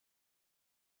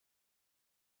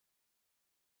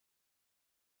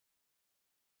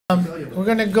We're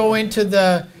going to go into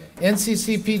the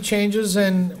NCCP changes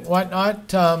and whatnot.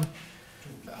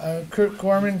 Kurt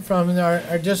Corman from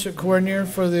our district coordinator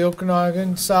for the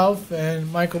Okanagan South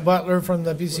and Michael Butler from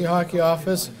the BC Hockey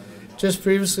office just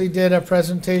previously did a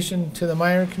presentation to the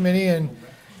minor committee, and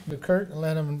to Kurt and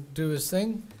let him do his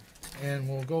thing, and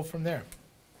we'll go from there.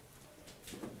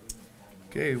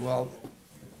 Okay, well,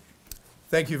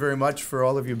 thank you very much for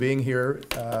all of you being here.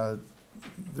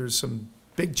 There's some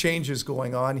big changes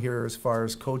going on here as far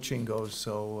as coaching goes,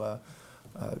 so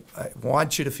I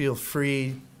want you to feel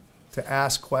free to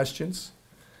ask questions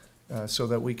so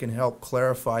that we can help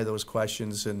clarify those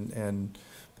questions and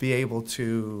be able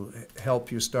to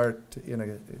help you start in a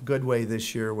good way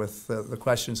this year with the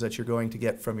questions that you're going to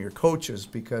get from your coaches,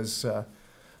 because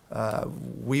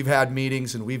we've had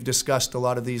meetings and we've discussed a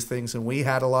lot of these things and we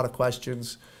had a lot of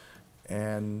questions,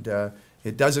 and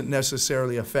it doesn't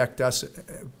necessarily affect us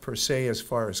per se as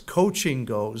far as coaching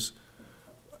goes,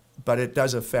 but it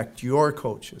does affect your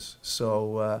coaches.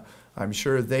 So I'm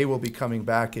sure they will be coming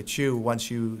back at you once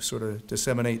you sort of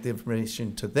disseminate the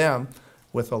information to them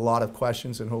with a lot of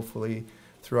questions, and hopefully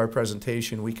through our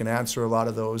presentation we can answer a lot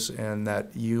of those and that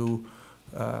you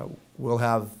will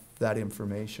have that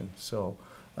information. So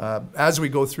as we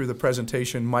go through the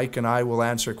presentation, Mike and I will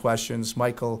answer questions.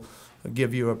 Mike will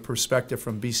give you a perspective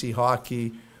from BC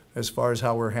Hockey as far as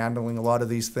how we're handling a lot of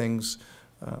these things,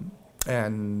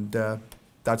 and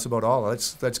that's about all.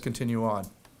 Let's continue on.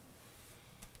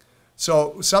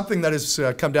 So something that has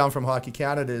come down from Hockey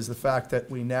Canada is the fact that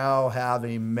we now have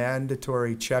a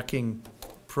mandatory checking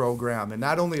program, and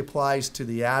that only applies to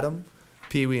the Atom,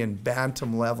 Pee-wee, and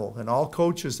Bantam level, and all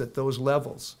coaches at those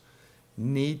levels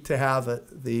need to have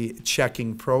the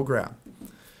checking program.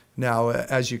 Now,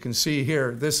 as you can see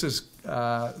here, this is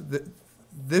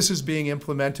being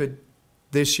implemented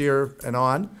this year and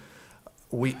on.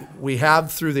 We have,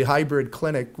 through the hybrid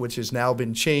clinic, which has now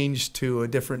been changed to a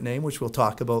different name, which we'll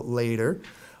talk about later.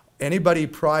 Anybody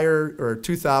prior or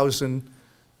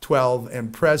 2012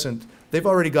 and present, they've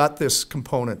already got this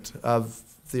component of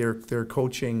their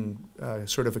coaching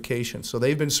certification. So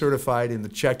they've been certified in the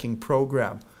checking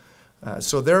program.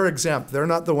 So they're exempt. They're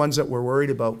not the ones that we're worried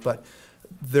about, but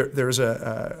there's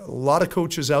a lot of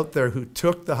coaches out there who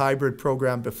took the hybrid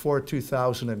program before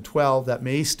 2012 that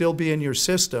may still be in your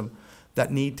system that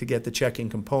need to get the checking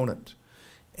component.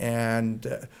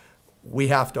 And we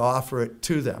have to offer it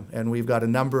to them. And we've got a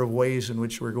number of ways in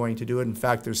which we're going to do it. In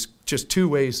fact, there's just two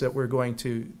ways that we're going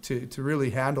to really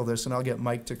handle this, and I'll get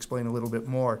Mike to explain a little bit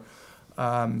more.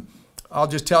 I'll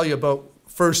just tell you about,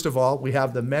 first of all, we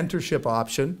have the mentorship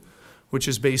option, which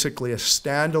is basically a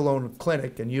standalone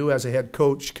clinic, and you as a head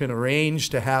coach can arrange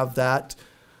to have that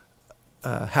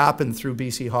happen through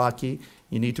BC Hockey.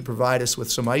 You need to provide us with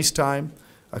some ice time,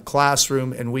 a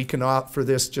classroom, and we can offer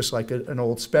this just like an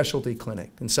old specialty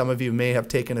clinic. And some of you may have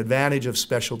taken advantage of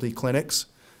specialty clinics,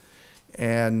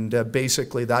 and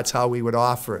basically that's how we would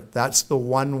offer it. That's the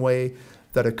one way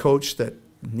that a coach that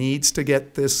needs to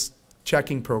get this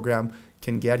checking program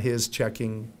can get his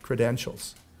checking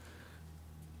credentials.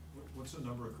 What's the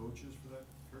number of coaches for that,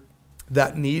 Kurt?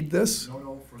 That need this?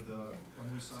 No, for the,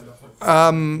 when we sign up for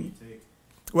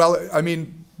well, I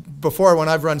mean, before, when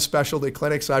I've run specialty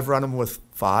clinics, I've run them with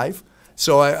 5.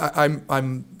 So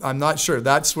I'm not sure.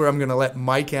 That's where I'm going to let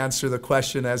Mike answer the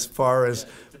question as far as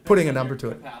putting a number to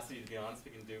it. Capacity, to be honest,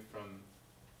 we can do from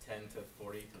 10 to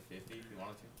 40 to 50 if we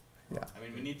wanted to. Yeah. I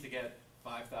mean, we need to get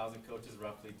 5,000 coaches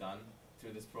roughly done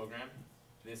through this program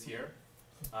this year.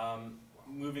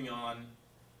 Moving on,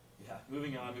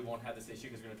 we won't have this issue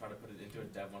because we're going to try to put it into a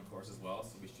Dev 1 course as well.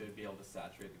 So we should be able to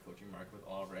saturate the coaching market with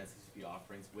all of our NCCP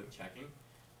offerings with checking.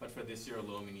 But for this year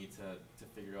alone, we need to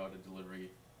figure out a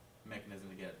delivery mechanism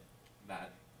to get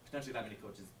potentially that many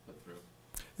coaches put through.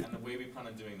 And the way we plan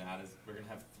on doing that is we're going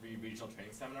to have 3 regional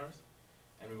training seminars,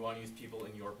 and we want to use people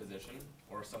in your position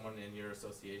or someone in your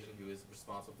association who is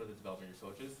responsible for the development of your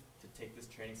coaches to take this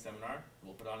training seminar.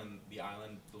 We'll put on in the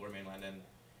island, the Lower Mainland, and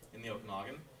in the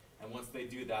Okanagan. And once they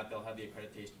do that, they'll have the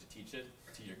accreditation to teach it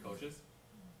to your coaches.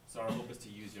 So our hope is to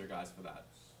use your guys for that.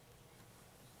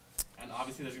 And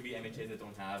obviously there's going to be MHAs that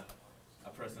don't have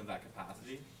a person of that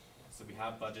capacity. So we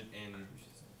have budget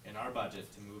in our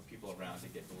budget to move people around to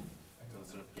get the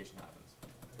certification happens.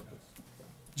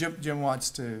 Jim wants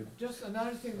to. Just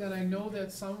another thing that I know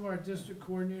that some of our district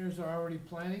coordinators are already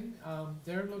planning.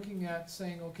 They're looking at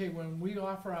saying, okay, when we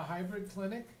offer a hybrid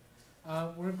clinic,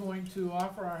 we're going to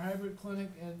offer our hybrid clinic,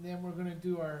 and then we're going to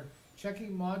do our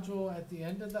checking module at the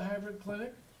end of the hybrid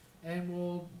clinic. And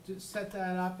we'll set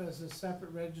that up as a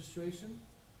separate registration,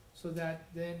 so that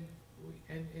then,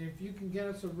 and if you can get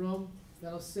us a room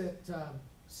that'll sit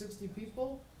 60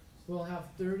 people, we'll have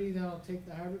 30 that'll take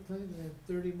the hybrid clinic, and then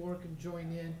 30 more can join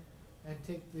in and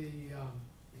take the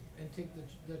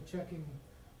checking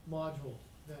module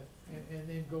and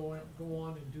then go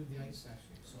on and do the ice session,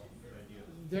 so.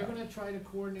 They're gonna try to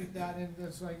coordinate that, and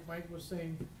that's like Mike was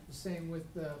saying, the same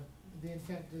with the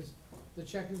intent is, the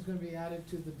checking's gonna be added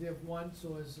to the Div 1,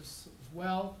 so as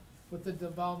well, with the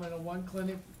development of one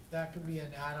clinic, that can be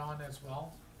an add-on as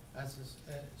well.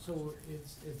 So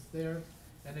it's there,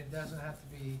 and it doesn't have to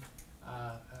be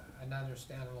another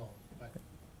standalone, but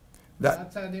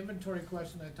that's an inventory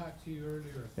question I talked to you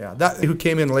earlier. Yeah, that, who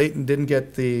came in late and didn't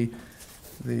get the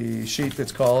sheet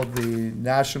that's called the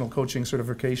National Coaching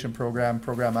Certification Program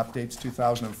Updates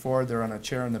 2004. They're on a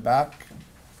chair in the back.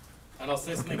 And I'll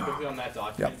say something quickly on that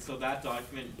document. Yep. So that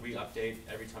document we update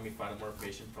every time we find out more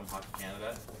information from Hockey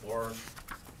Canada or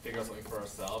figure out something for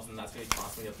ourselves, and that's going to be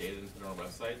constantly updated and put on our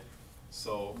website.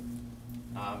 So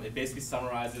it basically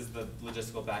summarizes the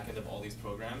logistical back end of all these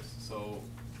programs. So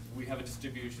we have a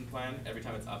distribution plan every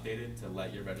time it's updated to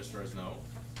let your registrars know.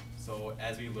 So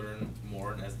as we learn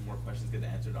more and as more questions get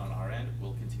answered on our end,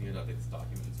 we'll continue to update this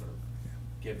document and sort of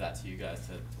give that to you guys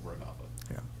to work off of.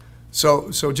 Yeah.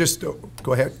 So just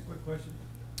go ahead. Quick question: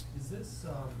 is this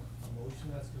a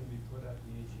motion that's going to be put at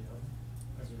the AGM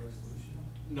as a resolution?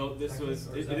 No,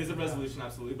 it is a resolution,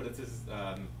 absolutely, but it says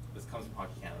this comes from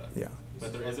Hockey Canada. Yeah.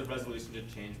 But there is a resolution to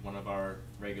change one of our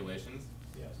regulations.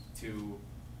 Yes. To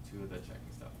the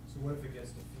checking stuff. So what if it gets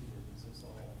defeated? Is this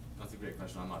all? That's a great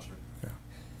question. I'm not sure. Yeah.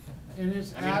 And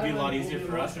it's I mean, it'd be a lot easier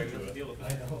for us to deal with it.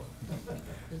 I know.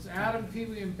 It's Adam,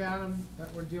 Pee-wee, and Bantam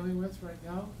that we're dealing with right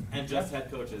now. And just head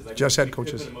coaches. Like just head we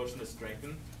coaches. could put a motion to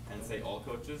strengthen and say all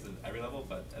coaches at every level,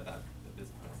 but at this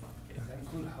point, it's not the case. Does that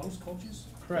include house coaches?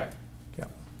 Correct. Yeah.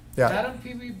 Yeah. Adam,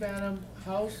 Pee-wee, Bantam,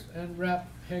 House, and Rep,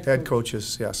 head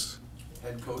coaches, yes.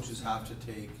 Head coaches have to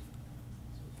take.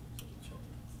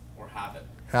 Or have it.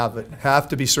 Have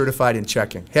to be certified in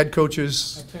checking. Head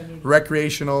coaches,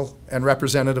 recreational and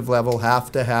representative level have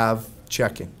to have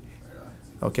checking.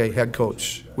 Okay, head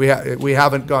coach. We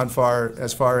haven't gone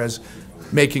as far as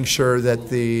making sure that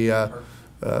the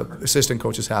assistant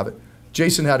coaches have it.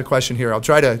 Jason had a question here. I'll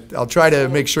try to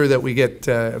make sure that we get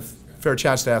a fair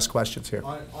chance to ask questions here.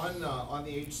 On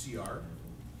the HCR,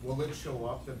 will it show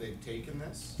up that they've taken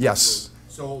this? Yes.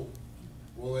 So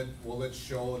will it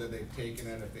show that they've taken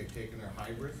it if they've taken their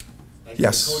hybrid? Like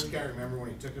Yes. The coach can't remember when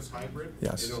he took his hybrid?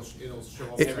 Yes. It'll show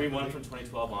up. Everyone from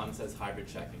 2012 on says hybrid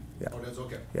checking. Yeah. Oh, that's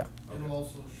okay. Yeah. It'll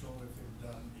also show if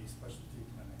they've done a specialty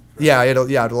clinic. Yeah,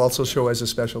 it'll also show as a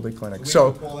specialty clinic. So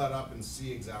we So can pull that up and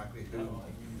see exactly who.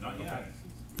 Not yet.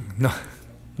 no,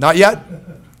 not yet.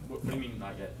 What do you mean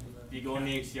not yet? If you go in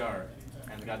the HCR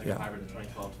and the guy took Yeah. a hybrid in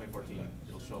 2012, 2014,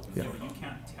 it'll show up in Yeah. the But you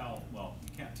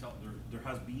can't tell, there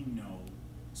has been no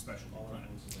specialty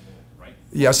clinics, right?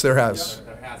 Yes, there has.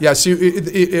 There has Yes,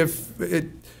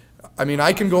 I mean,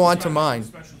 I can go on to mine.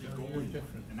 Specialty goalie,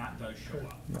 and that does show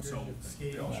up, so,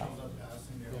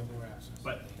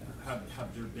 but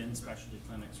have there been specialty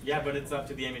clinics? Yeah, but it's up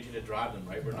to the MHA to drive them,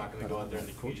 right? We're not gonna go out there in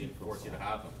the community and force you to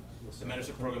have them. The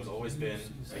mentorship program's always been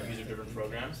a user-driven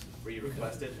program where you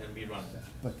request it and we run it.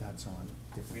 But that's on.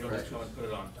 We don't just come and put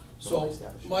it on. So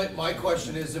my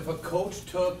question is, if a coach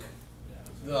took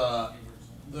the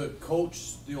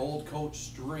old coach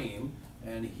stream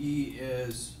and he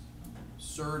is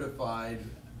certified,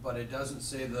 but it doesn't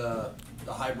say the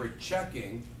hybrid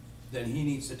checking, then he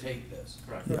needs to take this,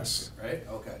 Correct. Yes. right?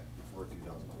 Okay. For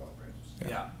 2012 ranges.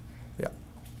 Yeah. Yeah.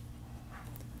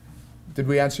 Did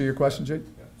we answer your question, Jake?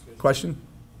 Question?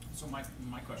 So my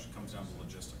question comes down to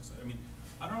logistics. I mean,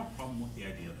 I don't have a problem with the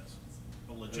idea of this,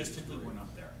 but logistically, we're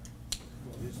not there.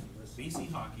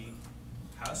 BC Hockey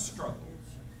has struggled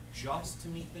just to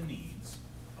meet the needs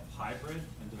of hybrid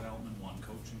and Development 1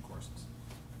 coaching courses.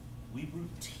 We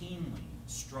routinely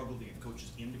struggle to get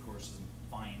coaches into courses and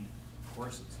find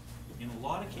courses. In a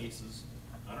lot of cases,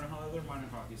 I don't know how other minor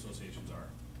hockey associations are,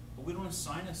 but we don't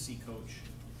assign a C coach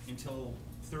until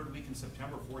third week in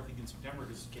September, fourth week in September,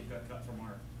 because kid got cut from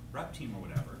our rep team or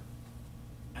whatever.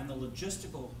 And the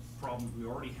logistical problems we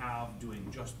already have doing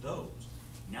just those.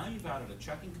 Now you've added a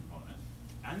checking component,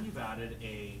 and you've added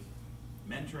a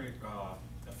mentoring,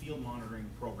 a field monitoring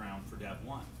program for Dev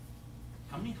 1.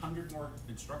 How many hundred more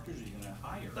instructors are you gonna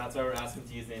hire? That's why we're asking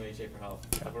to use the MHA for help.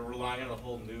 We're relying on a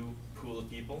whole new pool of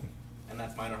people, and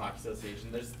that's Minor Hockey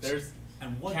Association. There's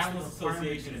And what's the countless requirement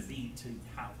gonna associations. be to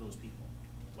have those people?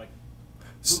 Like,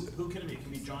 who can it be? It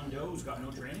can be John Doe who's got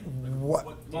no training? Like,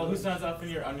 What- Well, who signs up on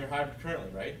your hybrid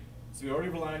currently, right? So we already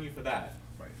rely on you for that.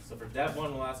 Right. So for Dev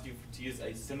 1, we'll ask you to use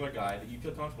a similar guy that you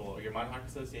feel comfortable, or your Minor Hockey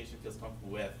Association feels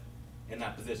comfortable with, in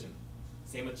that position.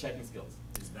 Same with checking skills.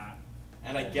 Is that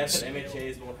And I get that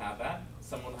MHAs won't have that,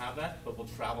 some won't have that, but we'll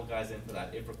travel guys in for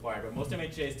that if required. But most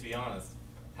MHAs, to be honest,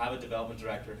 have a development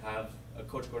director, have a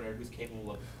coach coordinator who's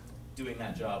capable of doing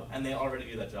that job, and they already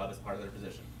do that job as part of their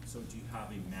position. So do you have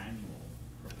a manual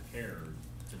prepared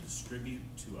to distribute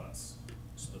to us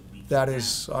so that we That can-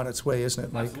 is on its way, isn't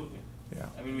it, Mike? Absolutely. Yeah.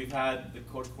 I mean, we've had the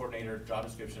coach coordinator job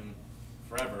description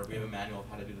forever. We have a manual of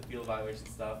how to do the field evaluation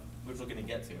stuff, which we're gonna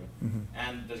get to. Mhm.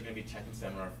 And there's gonna be a checking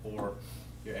seminar for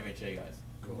your MHA guys.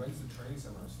 When's the training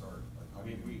seminar start? Like, how do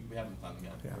you- We haven't planned them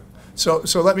yet. Yeah.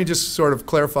 So let me just sort of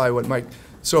clarify what Mike,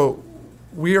 so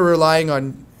we are relying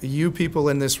on you people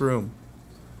in this room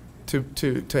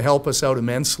to help us out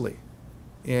immensely.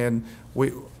 And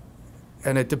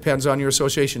it depends on your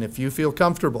association. If you feel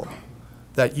comfortable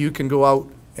that you can go out,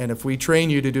 and if we train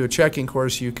you to do a checking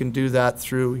course, you can do that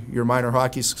through your minor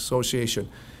hockey association.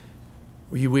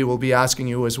 We will be asking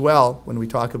you as well, when we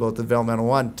talk about the developmental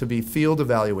one, to be field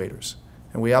evaluators.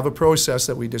 And we have a process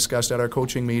that we discussed at our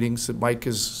coaching meetings that Mike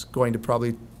is going to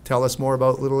probably tell us more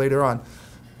about a little later on,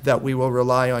 that we will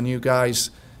rely on you guys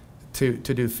to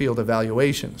do field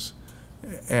evaluations.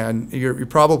 And you're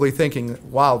probably thinking,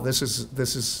 wow, this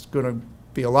is going to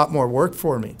be a lot more work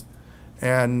for me.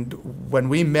 And when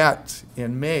we met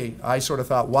in May, I sort of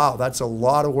thought, wow, that's a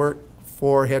lot of work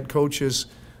for head coaches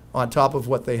on top of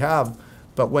what they have.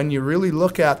 But when you really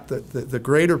look at the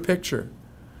greater picture,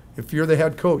 if you're the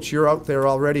head coach, you're out there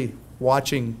already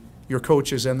watching your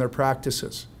coaches and their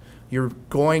practices. You're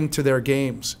going to their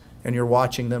games and you're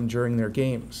watching them during their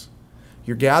games.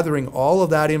 You're gathering all of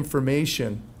that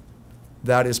information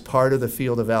that is part of the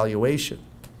field evaluation.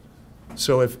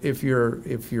 So if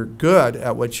you're good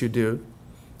at what you do,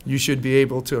 you should be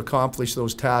able to accomplish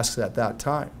those tasks at that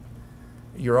time.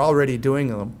 You're already doing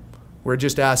them. We're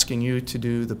just asking you to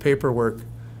do the paperwork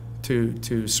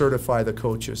to certify the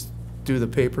coaches, do the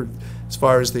paper. As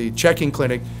far as the checking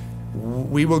clinic,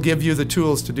 we will give you the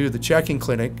tools to do the checking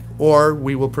clinic, or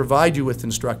we will provide you with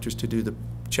instructors to do the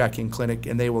checking clinic,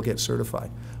 and they will get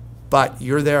certified. But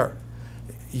you're there.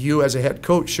 You as a head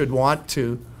coach should want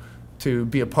to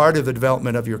be a part of the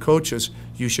development of your coaches.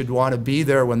 You should want to be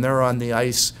there when they're on the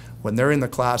ice, when they're in the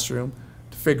classroom,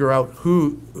 to figure out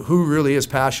who really is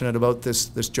passionate about this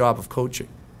job of coaching.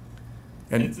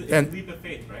 It's a leap of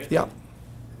faith, right? Yeah.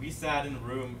 We sat in a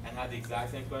room and had the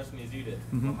exact same question as you did.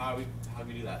 Mhm. Well, how do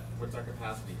we do that? What's our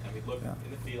capacity? And we look Yeah.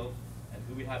 in the field and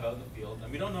who we have out in the field.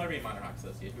 And we don't know every minor hockey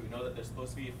association, but we know that there's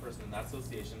supposed to be a person in that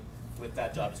association with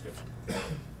that job description.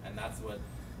 And that's what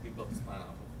we built this plan off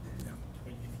of.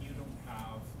 But if you don't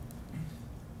have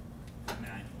a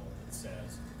manual that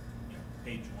says, you know,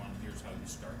 page 1, here's how you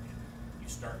start it. You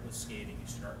start with skating, you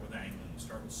start with angling, you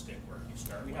start with stick work, you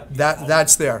start with...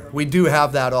 That's there. We do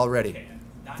have that already. Okay,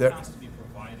 that There- has to be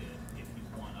provided if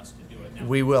you want us to do it. Now,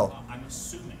 We will. I'm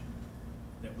assuming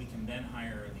that we can then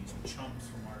hire these chumps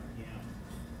from RPM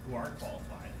who are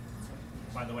qualified.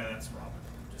 By the way, that's Robin.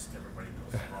 Just everybody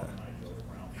knows that Robin and I go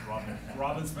around.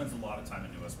 Robin spends a lot of time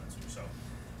in New Westminster,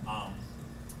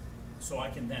 so I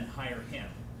can then hire him.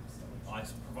 I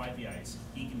provide the ice.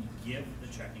 He can give the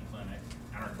checking clinic,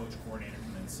 and our coach coordinator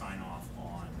can then sign off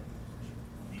on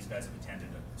these guys have attended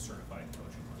a certified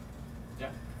coaching clinic. Yeah.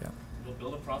 Yeah. We'll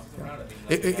build a process around it. I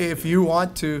mean, that's what If we you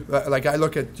want to, like I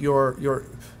look at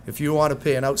if you want to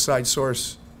pay an outside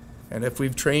source, and if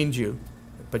we've trained you,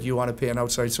 but you want to pay an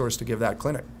outside source to give that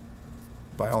clinic,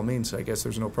 by all means, I guess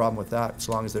there's no problem with that, as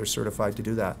long as they're certified to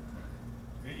do that.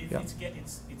 Yeah. It's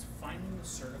finding the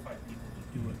certified people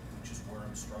to do it, which is where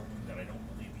I'm struggling, that I don't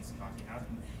believe BC Hockey has.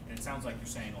 And it sounds like you're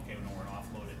saying, okay, no, we're gonna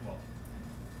offload it. Well,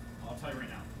 I'll tell you right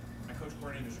now, my coach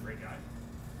coordinator's a great guy.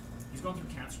 He's going through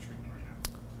cancer treatment right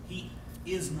now. He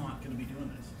is not gonna be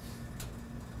doing this.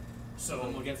 So then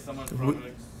So, we'll get someone Wh- from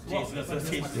well, Jason that's my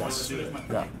Association point. to do That's it. my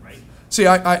Yeah. point, right? See,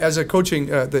 I as a coaching,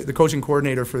 the coaching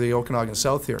coordinator for the Okanagan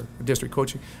South here, district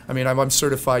coaching, I mean, I'm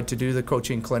certified to do the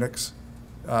coaching clinics,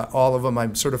 all of them.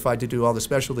 I'm certified to do all the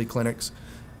specialty clinics.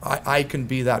 I can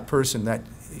be that person that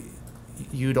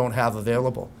you don't have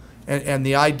available. And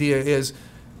the idea is,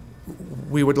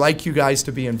 we would like you guys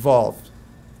to be involved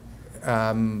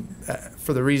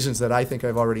for the reasons that I think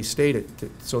I've already stated,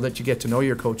 so that you get to know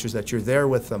your coaches, that you're there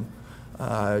with them,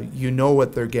 you know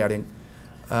what they're getting.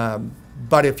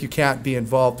 But if you can't be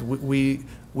involved,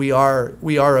 we are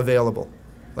available.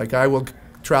 Like, I will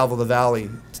travel the valley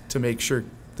to make sure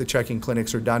the checking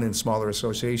clinics are done in smaller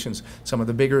associations. Some of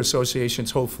the bigger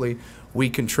associations, hopefully, we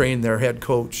can train their head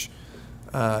coach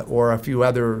or a few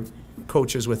other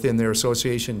coaches within their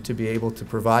association to be able to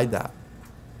provide that.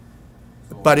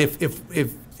 But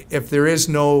if there is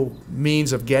no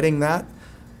means of getting that,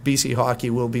 BC Hockey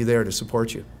will be there to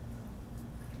support you.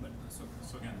 But,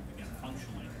 so again,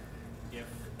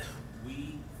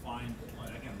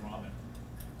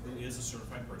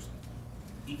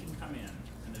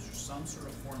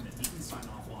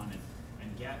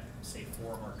 say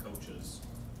 4 of our coaches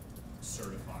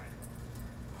certified?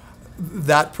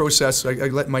 That process, I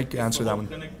let Mike answer that one.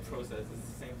 The clinic process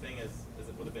is the same thing as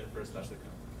it would have been for a specialty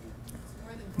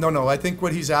clinic. No, I think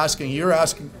what he's asking, you're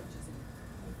asking,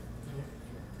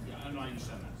 Yeah, I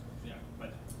understand that, yeah,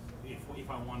 but if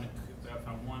I wanna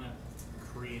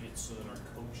create it so that our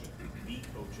coaches, the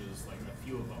coaches, like a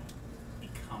few of them,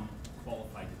 become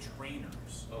qualified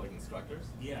trainers. Oh, like instructors?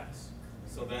 Yes.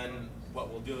 So then what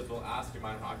we'll do is we'll ask your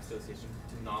Minor Hockey Association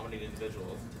to nominate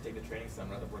individuals to take the training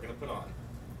seminar that we're going to put on,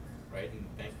 right, in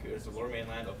Vancouver, so Lower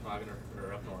Mainland, Okanagan,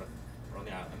 or up north, or on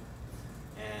the island.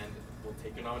 And we'll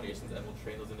take your nominations and we'll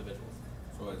train those individuals.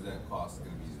 So is that cost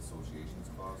going to be the association's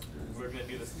cost? Or is We're going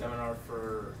to do the seminar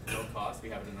for no cost, we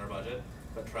have it in our budget,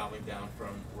 but traveling down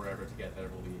from wherever to get there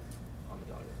will be on the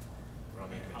dog. Or on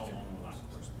the How long will that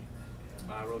course be?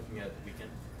 We're looking at the weekend,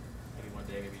 maybe one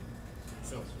day, maybe.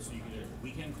 So you can do a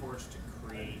weekend course to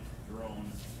create your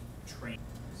own train.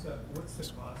 So what's the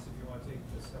cost if you want to take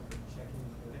the separate checking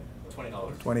clinic?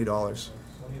 $20. $20. $20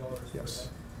 per Yes.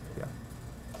 head?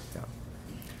 Yeah.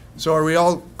 So are we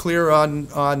all clear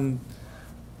on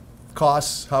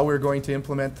costs, how we're going to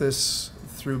implement this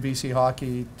through BC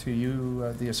Hockey to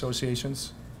you, the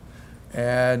associations?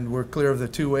 And we're clear of the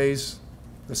 2 ways,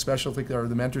 the specialty or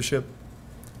the mentorship,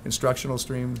 instructional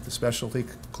stream, the specialty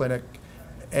clinic,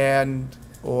 and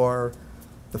or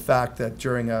the fact that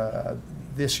during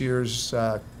this year's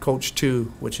Coach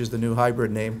 2, which is the new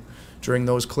hybrid name, during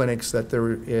those clinics that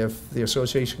if the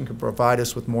association can provide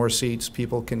us with more seats,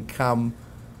 people can come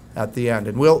at the end.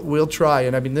 And we'll try,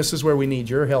 and I mean, this is where we need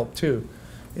your help too,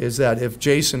 is that if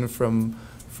Jason from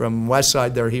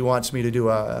Westside there, he wants me to do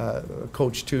a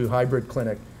Coach 2 hybrid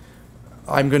clinic,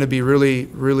 I'm going to be really,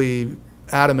 really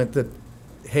adamant that,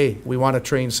 hey, we want to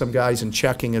train some guys in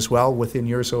checking as well within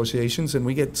your associations, and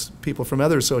we get people from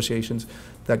other associations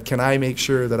that can I make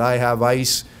sure that I have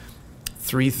ice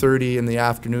 3:30 in the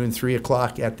afternoon, 3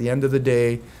 o'clock at the end of the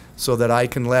day, so that I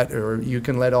can you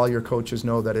can let all your coaches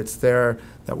know that it's there,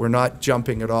 that we're not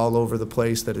jumping it all over the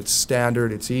place, that it's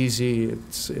standard, it's easy,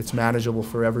 it's manageable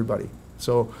for everybody.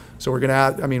 So we're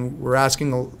going to, we're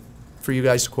asking for you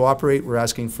guys to cooperate. We're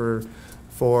asking for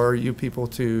you people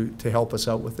to help us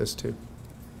out with this too.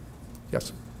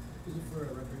 Yes. Is it for a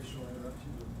recreational and up to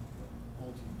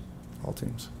all teams? All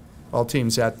teams. All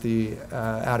teams at the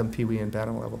Adam, Pee Wee, and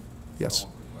Bantam level. Yes.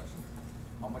 One quick question.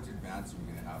 How much advance are we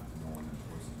going to have to know when the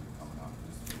courses are coming up?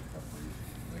 Just for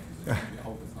preparation. Like, I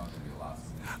hope it's not going to be a last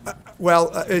minute.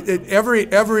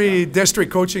 Well, every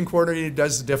district coaching coordinator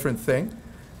does a different thing.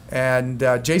 And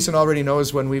Jason already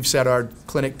knows when we've set our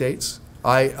clinic dates. For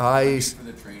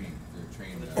the training, the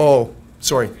training. Oh,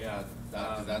 sorry. Yeah,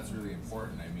 that's really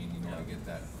important. I mean, you know, to get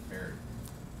that prepared.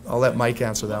 I'll let Mike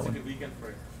answer that It's a one. good weekend for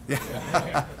it.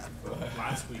 Yeah.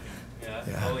 Last weekend. Yeah.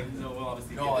 Yeah. Well, like, no, we'll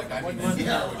obviously No, get like, the- I mean, Yeah, this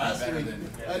year would be last better week. than.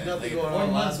 I had nothing like, going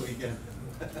on last weekend.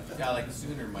 Yeah, like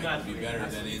sooner might Not be really. better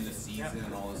than in the season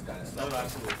and all this kind of No, stuff.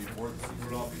 absolutely. Before the season.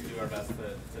 We'll also do our best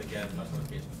to get as much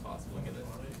notification as possible and get it.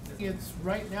 It's,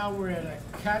 right now, we're at a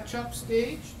catch-up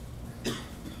stage.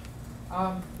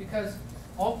 Because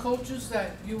all coaches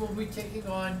that you will be taking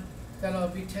on, that'll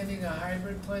be attending a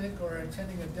hybrid clinic or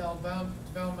attending a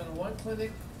developmental 1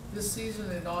 clinic this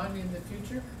season and on in the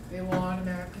future, they will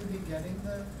automatically be getting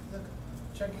the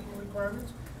checking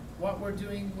requirements. What we're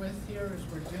doing with here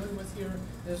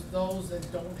is those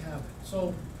that don't have it.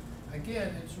 So,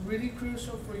 again, it's really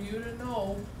crucial for you to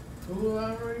know who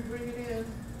are we bringing in,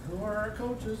 who are our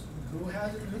coaches, who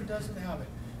has it, who doesn't have it.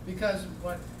 Because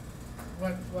what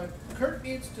Kurt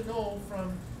needs to know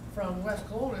from West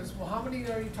Kelowna is, well, how many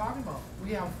are you talking about?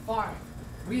 We have 5.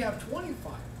 We have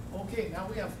 25. Okay, now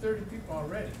we have 30 people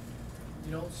already.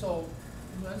 You know, so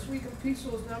once we can piece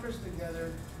those numbers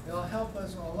together, it'll help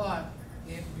us a lot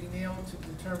in being able to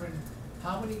determine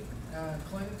how many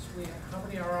clinics how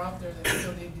many are out there that we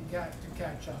still need to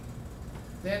catch up.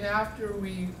 Then after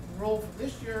we roll for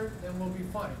this year, then we'll be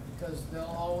fine, because they'll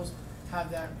always have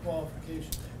that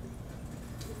qualification.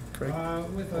 Craig?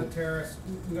 With a terrace,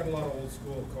 we got a lot of old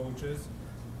school coaches.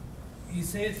 You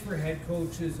say it's for head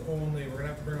coaches only, we're gonna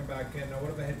have to bring them back in. Now,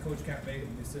 what if a head coach can't make it,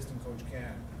 but the assistant coach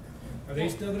can? Are they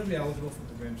still gonna be eligible for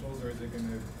provincials, or is it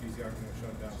gonna, BCR gonna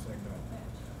shut down, saying no?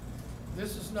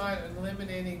 This is not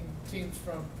eliminating teams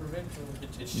from provincial.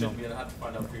 It should be. I'd have to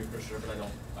find out for you for sure, but I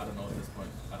don't know at this point.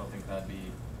 I don't think that'd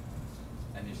be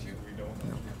an issue. We don't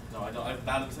know. No, I don't.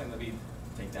 That'll be something that we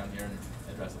take down here and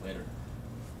address it later.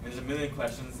 I mean, there's a million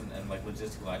questions and like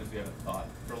logistical items we haven't thought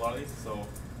for a lot of these, so.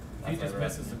 He that's just why we're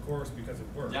misses asking the you. course because it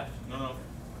worked. Yeah, no.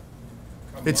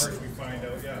 Come It's- March, we find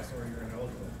out, yeah, sorry, you're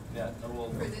ineligible. Yeah, no, we'll.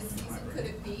 For this season, could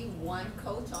it be 1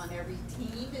 coach on every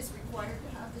team is required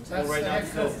to have the That's Well, right the now, head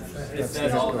it's still, coach. it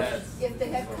says all heads. If the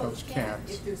head coach can't, Can't.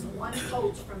 if there's one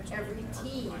coach from every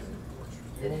team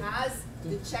that has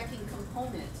the checking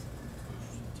component,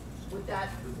 would that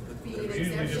be an Usually just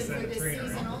exemption for that this trainer,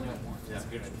 season huh? only? Yeah,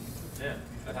 good. Yeah,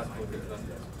 that has to go through them.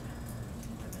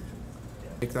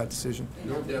 Make that decision,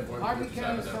 No Dev one Hardly coaches have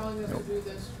County's it. telling us to do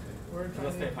this. We're trying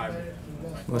Unless to they have implement hybrid. it to the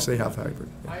best unless they have possible. hybrid.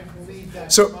 I believe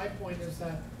that, So- my point is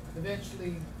that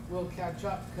eventually we'll catch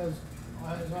up, because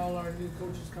as all our new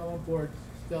coaches come on board,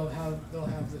 they'll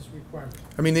have this requirement.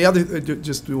 I mean, the other,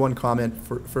 just do one comment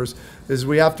first, is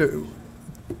we have to,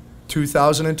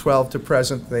 2012 to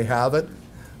present, they have it.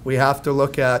 We have to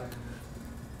look at,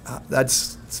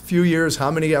 that's a few years,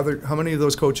 how many of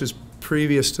those coaches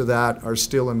previous to that are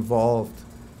still involved?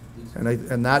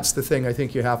 And that's the thing I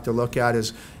think you have to look at,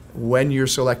 is when you're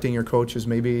selecting your coaches,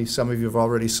 maybe some of you have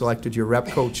already selected your rep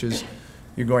coaches,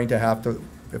 you're going to have to,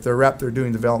 if they're rep, they're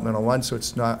doing developmental one, so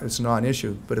it's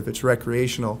non-issue. But if it's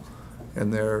recreational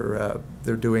and they're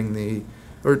doing the,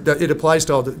 or it applies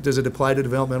to all, does it apply to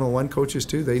developmental one coaches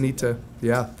too? They need to,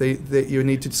 yeah, you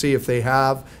need to see if they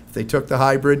took the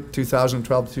hybrid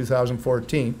 2012 to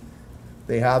 2014,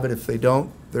 they have it. If they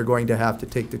don't, they're going to have to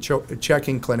take the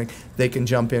checking clinic. They can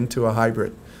jump into a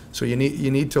hybrid. So you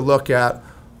need to look at,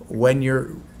 when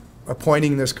you're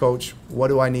appointing this coach, what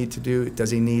do I need to do?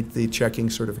 Does he need the checking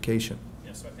certification?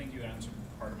 Yeah, so I think you answered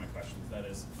part of my question. That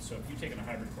is, so if you've taken a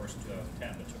hybrid course in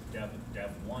 2010 but took Dev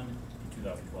 1 in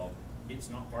 2012, it's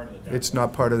not part of the Dev It's 1.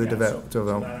 not part of the Yeah, development. so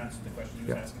that answered the question you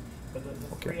was Yeah. asking. But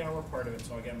the Okay. 3-hour part of it,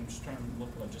 so again, I'm just trying to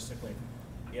look logistically.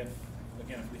 If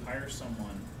we hire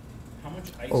someone, how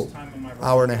much ice time am I?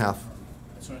 Hour and a half.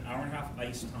 So an hour and a half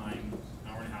ice time,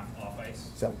 hour and a half off ice?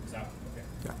 So- Is that, okay.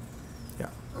 Yeah,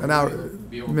 yeah. An hour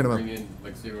Be able to minimum. bring in,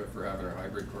 like say if we're having our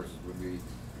hybrid courses, would we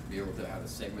be able to have a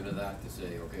segment of that to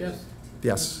say, okay? Yes.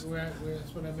 Yes.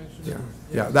 That's what I mentioned. Yeah,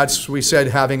 yeah. That's, we said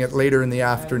having it later in the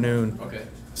afternoon Okay.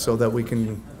 so that we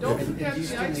can. Don't forget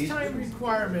the ice time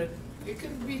requirement, it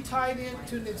can be tied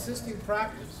into an existing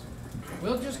practice.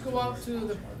 We'll just go out to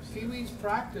the Pee-wee's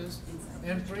practice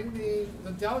and bring the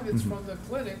delegates from the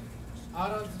clinic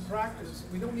out onto the practice.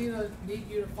 We don't need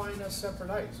you to find us separate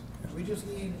ice. We just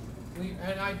need,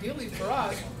 and ideally for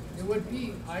us, it would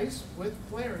be ice with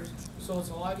players, so it's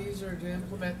a lot easier to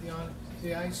implement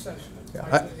the ice session. Yeah,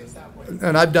 by doing it that way.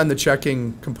 And I've done the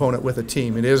checking component with a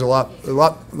team. It is a lot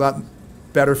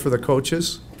better for the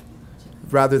coaches,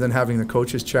 rather than having the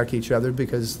coaches check each other,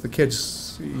 because the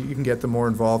kids, you can get them more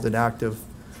involved and active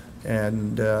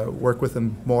and work with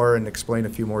them more and explain a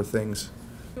few more things.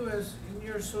 As in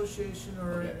your association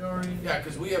or in. Yeah,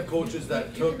 because we have coaches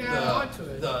that You took can add on to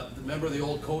it. remember the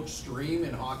old coach stream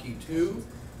in hockey 2?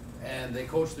 And they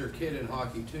coached their kid in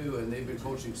hockey 2, and they've been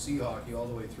coaching sea hockey all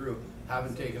the way through.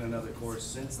 Haven't taken another course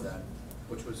since then,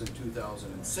 which was in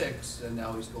 2006, and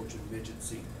now he's coaching midget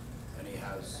C. And he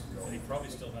has And he probably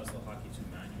still has the hockey 2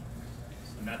 manual,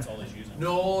 and that's all he's using.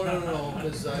 no,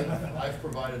 because I've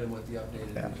provided him with the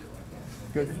updated Yeah. midget.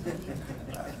 Good.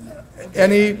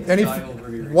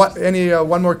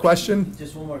 One more question?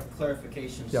 Just one more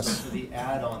clarification. Yes. So for the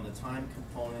add-on, the time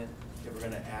component, if we're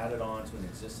gonna add it on to an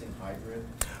existing hybrid?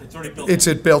 It's already built. It's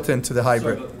built into the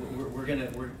hybrid. So, but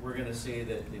we're gonna say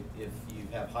that if you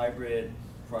have hybrid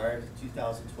prior to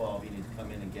 2012, you need to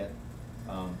come in and get,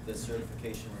 this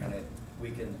certification.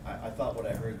 I thought what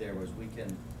I heard there was we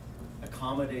can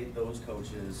accommodate those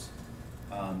coaches,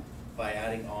 by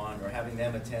adding on or having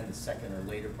them attend the second or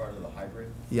later part of the hybrid?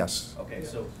 Yes. Okay,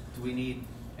 so do we need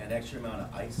an extra amount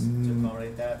of ice to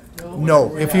accommodate that? No,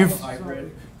 Or if have you've-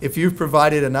 hybrid? If you've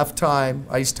provided enough time,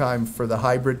 ice time for the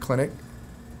hybrid clinic,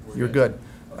 you're good.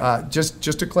 Just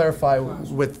to clarify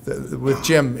with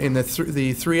Jim, in the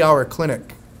 3-hour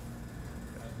clinic,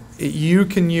 you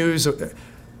can use,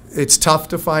 it's tough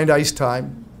to find ice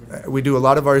time. We do a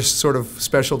lot of our sort of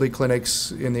specialty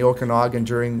clinics in the Okanagan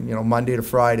during, Monday to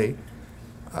Friday.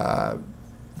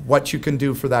 What you can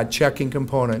do for that checking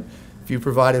component, if you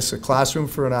provide us a classroom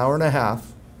for an hour and a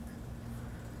half,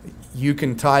 you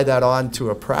can tie that on to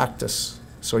a practice.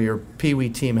 So your Pee Wee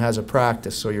team has a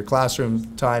practice. So your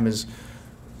classroom time is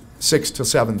 6 to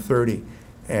 7:30.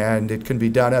 And it can be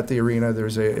done at the arena.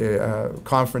 There's a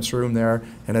conference room there.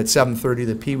 And at 7:30,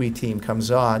 the Pee Wee team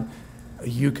comes on.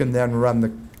 You can then run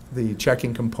the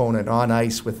checking component on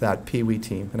ice with that Pee Wee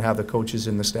team and have the coaches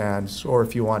in the stands. Or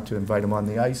if you want to invite them on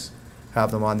the ice, have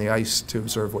them on the ice to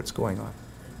observe what's going on.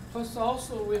 Plus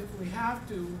also, if we have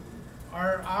to,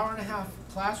 our hour and a half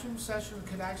classroom session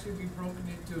could actually be broken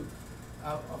into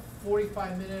a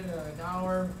 45-minute, an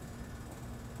hour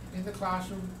in the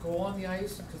classroom, go on the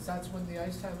ice, because that's when the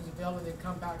ice time is available, and then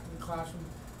come back to the classroom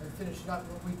and finish it up.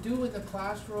 What we do in the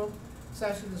classroom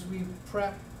session is we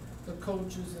prep the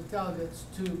coaches and delegates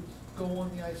to go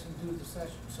on the ice and do the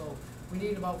session. So we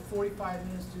need about 45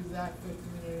 minutes to do that,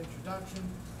 50-minute introduction.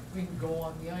 We can go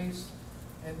on the ice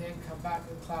and then come back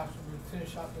to the classroom and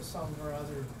finish up with some of our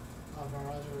other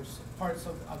parts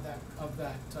of that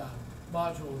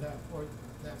module,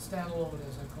 that standalone,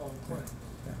 as I call it, clinic.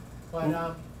 Yeah.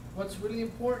 But what's really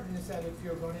important is that if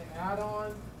you're going to add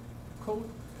on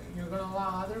you're going to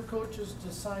allow other coaches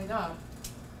to sign up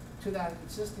to that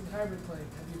existing hybrid clinic.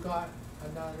 Have you got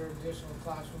another additional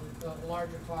classroom, a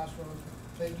larger classroom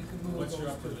that you can move What's those your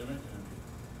upper to? limit gonna be?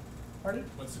 Pardon?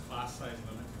 What's the class size limit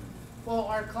gonna be? Well,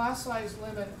 our class size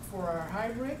limit for our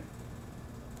hybrid,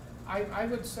 I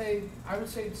would say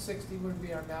 60 would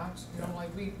be our max. You know,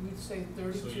 like we'd say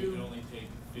 32. So you can only take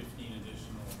 15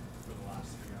 additional for the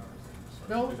last 3 hours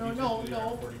then? No, Because no, we no, typically are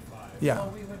no. 45. Yeah. No,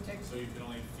 we would take. So you can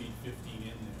only feed 15 in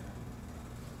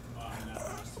there in that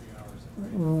last 3 hours.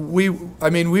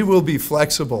 Right? We will be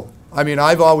flexible. I mean,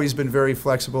 I've always been very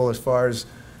flexible as far as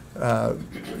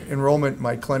enrollment in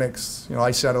my clinics. You know,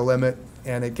 I set a limit,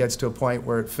 and it gets to a point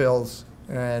where it fills,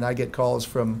 and I get calls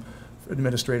from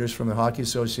administrators from the hockey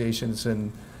associations,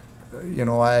 and you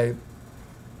know, I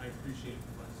appreciate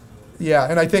the flexibility. yeah,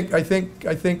 and I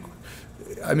think,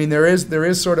 I mean, there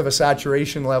is sort of a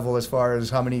saturation level as far as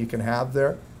how many you can have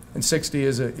there, and 60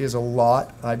 is a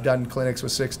lot. I've done clinics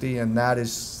with 60, and that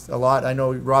is a lot. I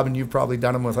know, Robin, you've probably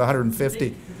done them with 150.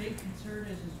 The big concern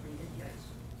is when you hit the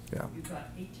ice. Yeah. You've got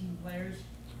 18 players,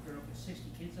 there are 60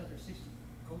 kids out there, 60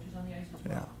 coaches on the ice as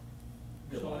well.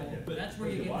 Yeah. So that's where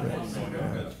you get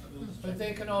the But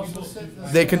they can also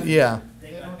sit. They can, yeah.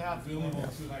 They don't have If to. we only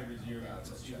hold 2 hybrids a year, it's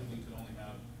usually we could only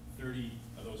have 30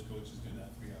 of those coaches do that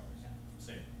 3 hours.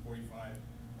 Say 45,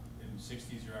 and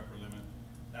 60 is your upper limit.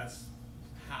 That's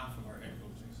half of our head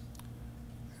coaches.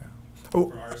 Oh.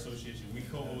 For our association, we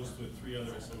co-host with 3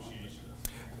 other associations.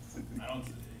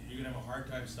 You're gonna have a hard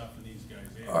time stuffing these guys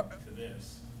in to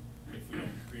this if we don't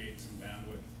create some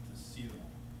bandwidth to see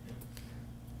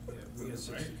them. We get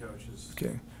 60 coaches.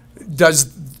 Okay.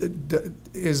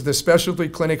 Is the specialty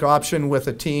clinic option with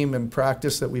a team and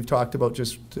practice that we've talked about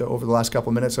just over the last couple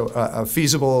of minutes a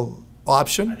feasible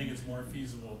option? I think it's more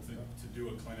feasible to do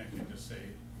a clinic and just say,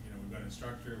 you know, we've got an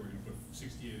instructor, we're gonna put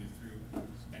 60 of you through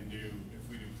and do, if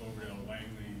we do Cloverdale,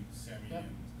 Langley, Semi,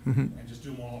 and just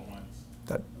do them all at once.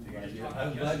 That,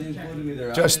 I'm glad you included me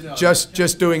there.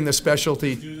 just doing the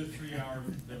specialty, Do the 3 hour,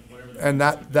 whatever. and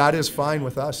that is fine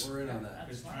with us. We're in on that.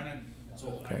 Because trying to,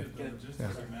 Okay. the logistics Yeah.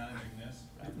 of managing this,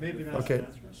 Maybe not. Okay.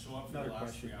 show up for the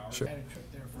last 3 hours. Sure. Had a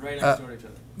trip there for- Right next door to each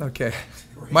other. Okay.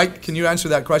 Mike, can you answer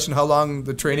that question? How long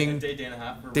the training? Day and a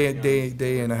half. we're Day working on.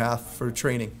 day and a half for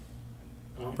training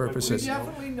We purposes.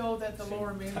 definitely know that the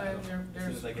lower mainland,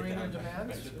 there's as I get greater down,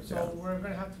 demands, I so Yeah. we're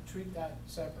gonna have to treat that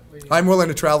separately. I'm willing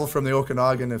to travel from the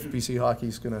Okanagan if BC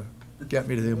Hockey's gonna get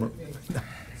me to the.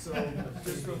 So,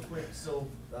 just real quick, so,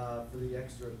 for the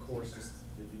extra course, just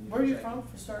if you need. Where are you to check- from,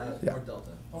 for starters? Yeah. North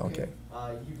Delta. Okay.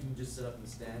 You can just sit up in the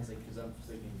stands, like, cause I'm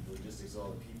thinking logistics,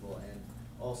 all the people, and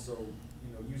also, you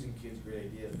know, using kids, great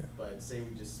idea, Yeah. but say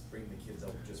we just bring the kids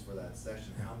out just for that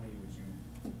session, how many would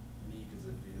you need, cause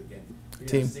if you, again, we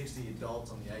Team. have 60 adults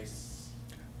on the ice.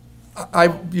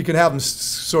 You can have them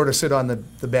sort of sit on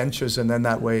the benches, and then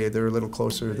that way they're a little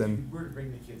closer If than. you were to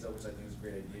bring the kids out, which I think is a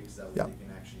great idea, cause that way Yeah. they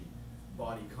can actually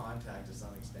body contact to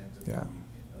some extent of Yeah.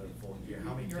 the full year,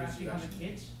 how many You're kids asking you how many actually?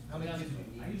 kids? How many kids do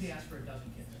you I need? usually ask for a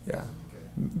dozen kids. Yeah.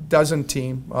 Okay. Dozen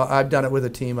team. I've done it with a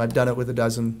team. I've done it with a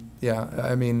dozen. Yeah,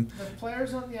 I mean, The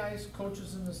players on the ice,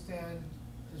 coaches in the stand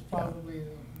is probably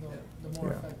the more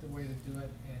Yeah. effective way to do it,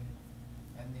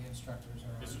 and the instructors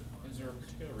are. Is there a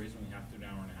particular reason we have to do an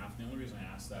hour and a half? The only reason I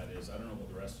ask that is, I don't know about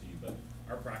the rest of you, but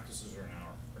our practices are an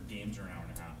hour, our games are an hour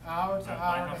and a half. Hour to I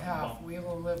hour and a have to half, bump- we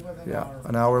will live with an yeah, hour.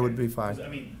 an hour would be I fine.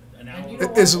 mean, an And hour. you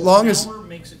know As what? long as, An hour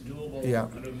makes it doable Yeah.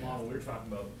 under the model we were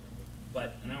talking about,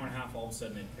 but an hour and a half, all of a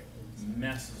sudden it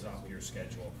messes up your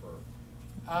schedule for.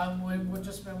 We'll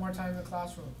just spend more time in the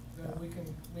classroom. We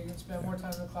can spend more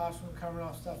time in the classroom covering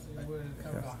off stuff than we would have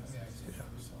covered off in the ice.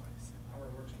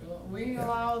 We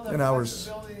allow the An hour's-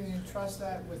 flexibility and trust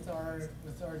that with our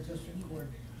district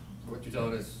coordinator. What you're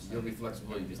telling us, you'll be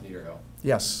flexible, you just need our help.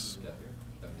 yes. Yeah,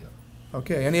 yeah.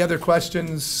 Okay, any other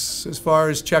questions as far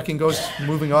as checking goes?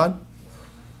 Moving on?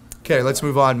 Okay, let's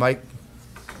move on, Mike.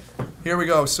 Here we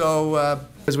go. So,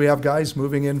 as we have guys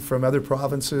moving in from other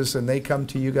provinces, and they come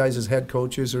to you guys as head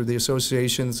coaches or the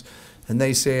associations, and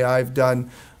they say, I've done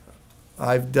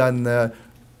the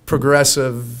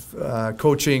progressive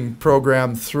coaching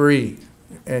program 3,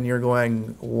 and you're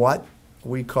going, what?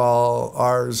 We call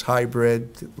ours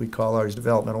hybrid, we call ours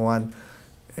developmental 1,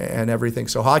 and everything.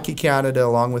 So Hockey Canada,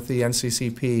 along with the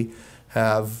NCCP,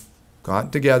 have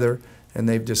gotten together and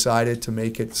they've decided to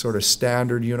make it sort of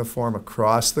standard uniform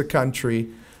across the country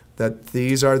that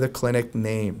these are the clinic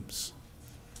names.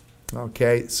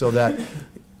 Okay, so that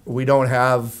we don't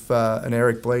have an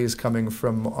Eric Blaze coming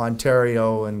from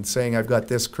Ontario and saying I've got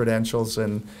this credentials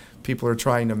and people are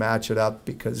trying to match it up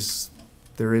because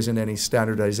there isn't any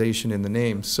standardization in the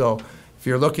name. So if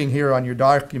you're looking here on your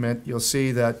document, you'll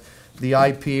see that the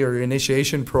IP or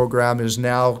initiation program is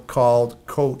now called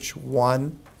Coach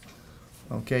 1.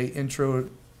 Okay, Intro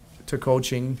to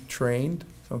Coaching Trained.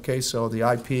 Okay, so the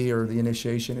IP or the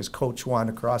initiation is Coach 1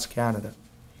 across Canada.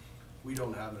 We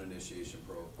don't have an initiation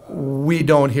program. We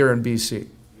don't here in BC.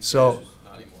 So,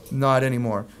 not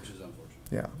anymore. Which is unfortunate.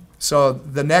 Yeah. So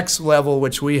the next level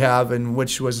which we have and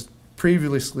which was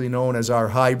previously known as our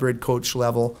hybrid coach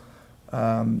level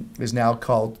is now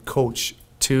called Coach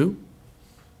 2.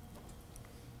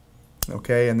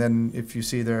 Okay, and then if you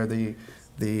see there the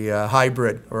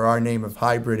hybrid, or our name of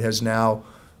hybrid, has now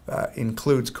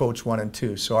includes Coach 1 and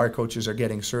 2. So our coaches are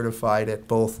getting certified at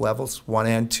both levels, 1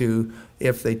 and 2,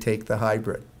 if they take the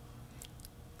hybrid.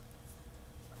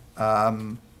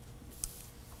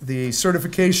 The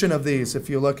certification of these, if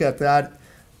you look at that,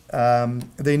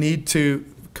 they need to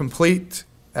complete,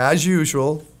 as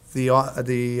usual,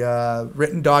 the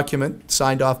written document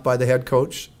signed off by the head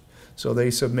coach. So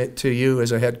they submit to you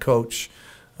as a head coach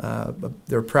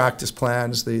their practice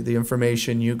plans, the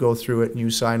information, you go through it and you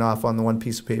sign off on the one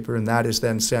piece of paper, and that is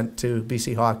then sent to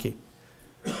BC Hockey.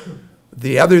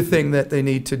 The other thing that they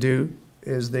need to do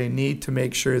is they need to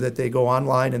make sure that they go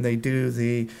online and they do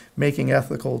the making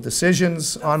ethical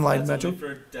decisions online That's module. only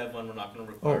for Dev 1, we're not going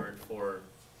to require it for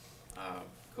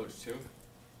Coach 2,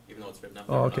 even though it's written up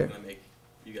there. Oh, We're okay. not going to make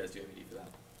you guys do MED for that.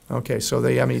 Okay, so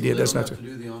the MED So does they not. don't have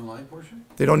to do the online portion?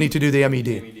 They don't need to do the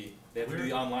MED. MED. They have to do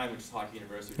the online, which is Hockey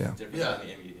University, which Yeah. is different Yeah. than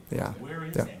the MED. Yeah. Where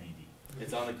is Yeah. MED?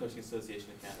 It's on the Coaching Association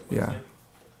of Canada Yeah.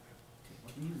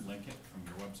 website. Can you link it from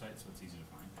your website so it's easy to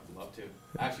find? I'd love to.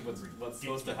 Actually, what's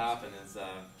supposed to happen is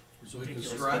So we can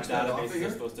Ridiculous. scratch the that off of databases are here?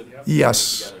 supposed to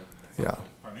Yes. merge together. Yeah.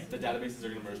 Pardon me? The databases are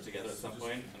going to merge together at some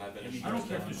point, and I've been I mean, I assured don't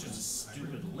care if that. it's just a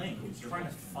stupid link, it's trying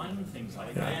to find things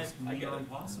like Yeah. that, I get near it.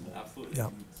 impossible. Absolutely. Yeah.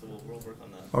 So we'll work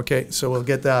on that. Okay, so we'll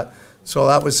get that. So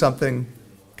that was something,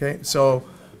 okay, so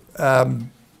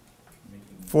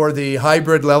for the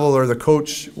hybrid level, or the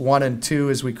Coach 1 and 2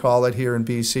 as we call it here in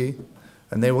BC,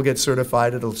 and they will get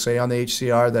certified. It'll say on the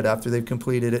HCR that after they've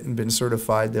completed it and been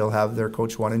certified, they'll have their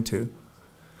Coach 1 and 2.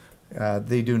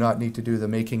 They do not need to do the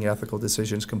making ethical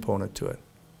decisions component to it.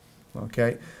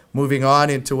 Okay, moving on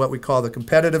into what we call the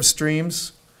competitive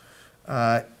streams.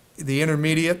 The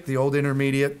intermediate, the old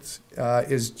intermediate,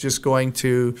 is just going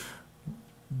to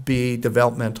be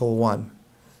developmental 1.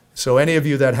 So any of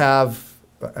you that have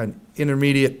an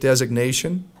intermediate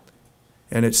designation,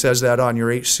 and it says that on your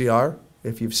HCR,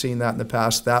 if you've seen that in the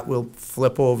past, that will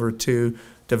flip over to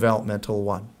developmental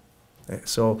 1. Okay,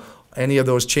 so any of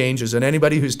those changes, and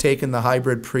anybody who's taken the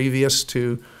hybrid previous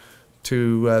to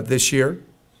this year,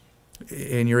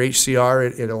 in your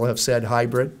HCR, it'll have said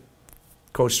hybrid,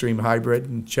 Coach Stream hybrid,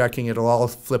 and checking, it'll all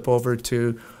flip over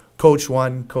to Coach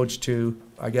 1, Coach 2,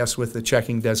 I guess with the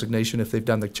checking designation if they've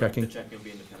done the checking. The checking will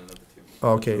be independent of the two.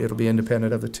 Okay, it'll be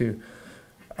independent of the two.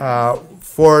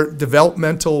 For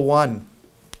developmental 1,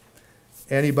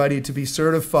 anybody to be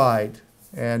certified,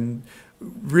 and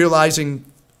realizing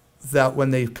that when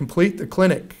they complete the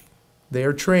clinic, they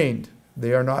are trained,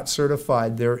 they are not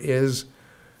certified. There is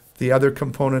the other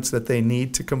components that they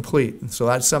need to complete. And so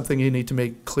that's something you need to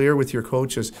make clear with your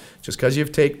coaches. Just because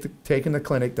you've taken the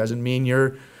clinic doesn't mean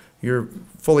you're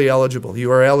fully eligible.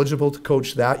 You are eligible to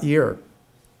coach that year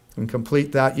and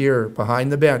complete that year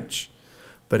behind the bench.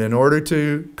 But in order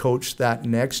to coach that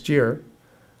next year,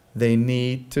 they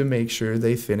need to make sure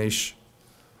they finish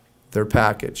their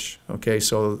package. Okay,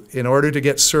 so in order to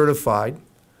get certified,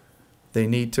 they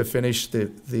need to finish the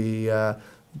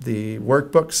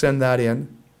workbook, send that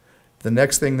in. The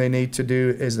next thing they need to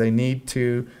do is they need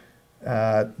to,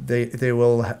 they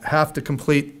will have to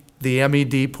complete the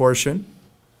MED portion,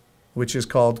 which is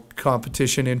called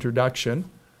competition introduction,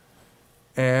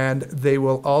 and they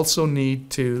will also need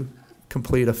to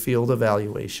complete a field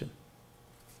evaluation.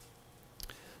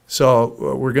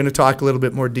 So we're going to talk a little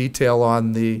bit more detail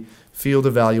on the field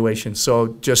evaluation.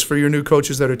 So just for your new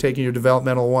coaches that are taking your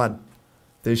developmental 1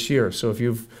 this year. So if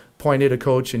you've appointed a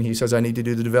coach and he says, I need to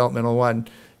do the developmental 1,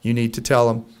 you need to tell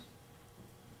him,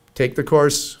 take the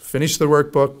course, finish the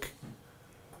workbook,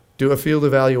 do a field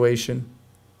evaluation,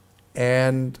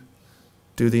 and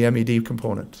do the MED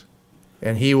component.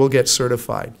 And he will get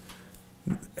certified.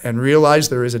 And realize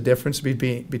there is a difference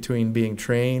between being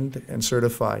trained and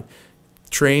certified.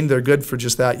 Trained, they're good for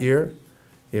just that year.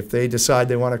 If they decide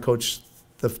they want to coach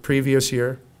the previous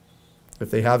year,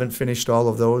 if they haven't finished all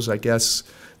of those, I guess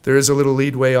there is a little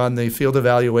leadway on the field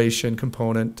evaluation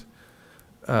component.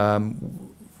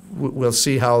 We'll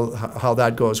see how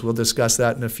that goes. We'll discuss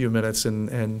that in a few minutes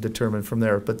and determine from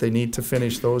there. But they need to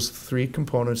finish those 3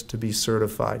 components to be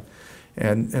certified.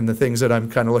 And the things that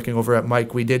I'm kind of looking over at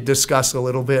Mike, we did discuss a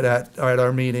little bit at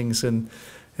our meetings, and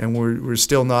we're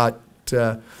still not,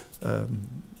 I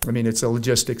mean, it's a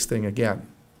logistics thing again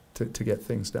to get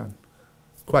things done.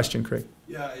 Question, Craig?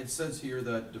 Yeah, it says here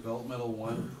that developmental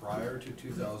 1 prior to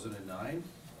 2009.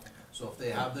 So if they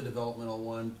have the developmental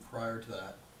 1 prior to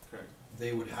that, Correct.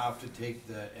 they would have to take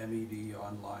the MED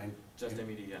online. Just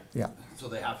MED, yeah. Yeah. So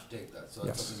they have to take that, so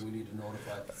that's Yes. something we need to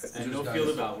notify. And no Those field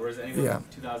guys- eval, whereas anyone Yeah. from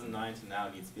 2009 to now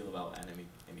needs field eval and MED.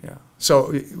 Yeah.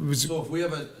 So it was, So if we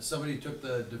have somebody took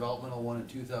the developmental 1 in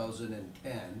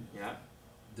 2010, Yeah,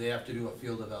 they have to do a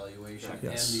field evaluation and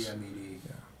Yes. the MED.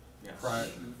 yeah. Prior,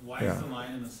 Why Yeah. is the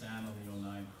line in the sand on the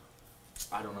 09?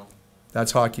 I don't know.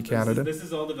 that's Hockey Canada. This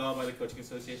is all developed by the Coaching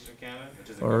Association of Canada, which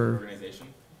is a Or- government organization.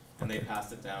 And they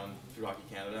passed it down through Hockey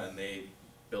Canada, and they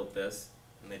built this,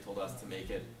 and they told us to make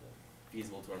it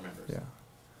feasible to our members. Yeah.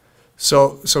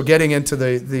 So getting into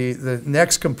the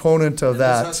next component of and this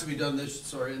has that, to be done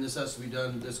and this has to be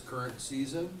done this current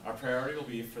season? Our priority will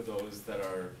be for those that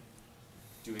are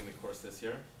doing the course this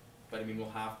year. But I mean, we'll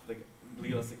have, like,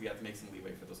 realistically, we have to make some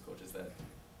leeway for those coaches that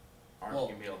aren't Well,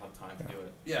 gonna be able to have time to do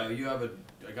it. Yeah, you have a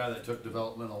guy that took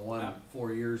developmental 1 Yeah.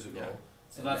 4 years ago. Yeah.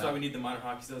 So and that's now- why we need the Minor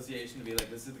Hockey Association to be like,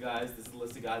 this is the guys, this is the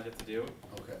list of guys you have to do.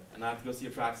 Okay. And I have to go see a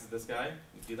practice with this guy.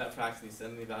 You do that practice and you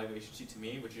send the evaluation sheet to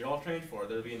me, which you're all trained for.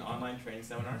 There'll be an online training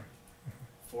seminar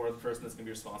for the person that's gonna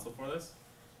be responsible for this.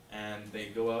 And they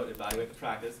go out, evaluate the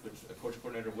practice, which a coach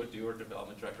coordinator would do or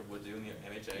development director would do in the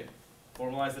MHA.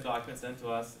 Formalize the document, send to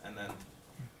us, and then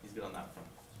he's good on that front.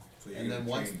 So you're And gonna then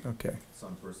once- train okay.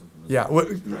 some person from this. Yeah,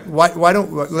 correct? why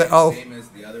don't, I'll, Same as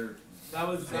the other. That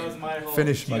was my whole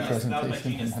Finish my genius, that was my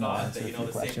presentation genius and I'll thought, answer that, a you know, few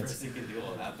the same questions. person can do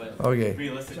all that, but Okay.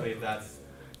 realistically, if that's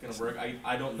gonna work,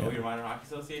 I don't know your minor hockey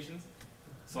associations,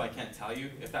 so I can't tell you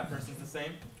if that person's the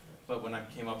same, but when I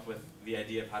came up with the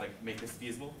idea of how to make this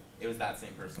feasible, it was that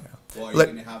same person. Well, are you Let-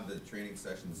 gonna have the training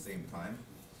session the same time?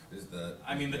 Is the.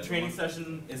 I mean, the other training one?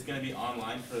 session is gonna be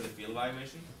online for the field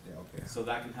evaluation, Yeah, okay. so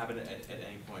that can happen at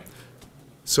any point.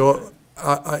 So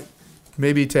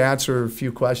maybe to answer a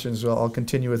few questions, I'll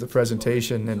continue with the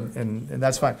presentation, and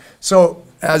that's fine. So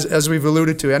as we've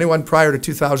alluded to, anyone prior to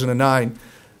 2009,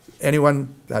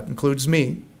 anyone, that includes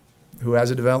me, who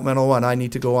has a developmental 1, I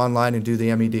need to go online and do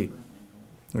the MED.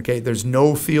 Okay, there's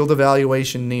no field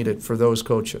evaluation needed for those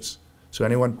coaches. So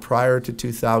anyone prior to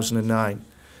 2009.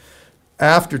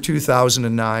 After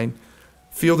 2009,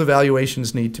 field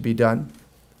evaluations need to be done,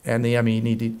 and the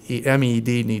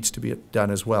MED needs to be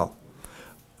done as well.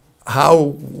 How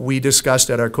we discussed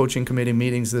at our coaching committee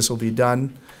meetings this will be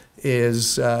done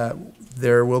is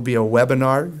there will be a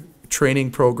webinar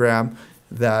training program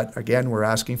that, again, we're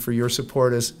asking for your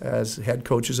support as head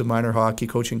coaches of minor hockey,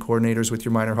 coaching coordinators with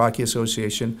your minor hockey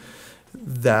association,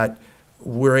 that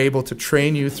we're able to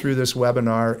train you through this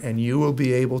webinar, and you will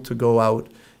be able to go out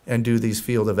and do these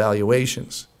field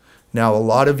evaluations. Now, a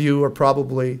lot of you are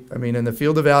probably, I mean, and the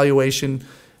field evaluation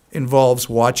involves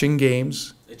watching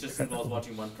games It just involves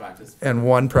watching one practice. and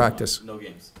one practice. No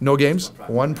games. No games? One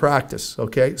practice. One practice,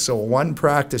 okay? So one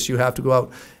practice, you have to go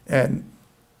out, and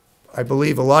I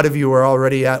believe a lot of you are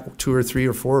already at 2 or 3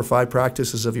 or 4 or 5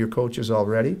 practices of your coaches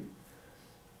already.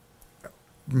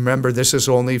 Remember, this is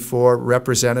only for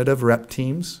representative rep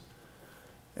teams,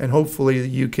 and hopefully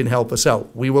you can help us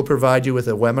out. We will provide you with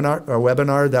a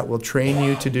webinar that will train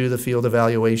you to do the field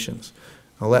evaluations.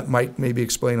 I'll let Mike maybe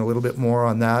explain a little bit more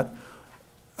on that.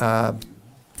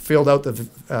 Fill out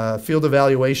the field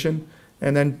evaluation,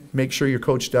 and then make sure your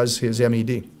coach does his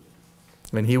MED.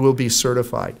 And he will be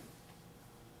certified,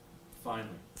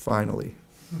 finally.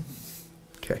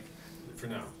 Okay, For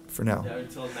now. for now. Yeah,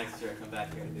 until next year, I come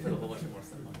back here and do a whole bunch of more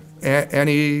stuff on this.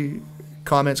 Any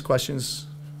comments, questions?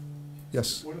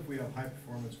 Yes, What if we have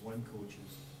high-performance 1 coaches?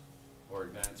 Or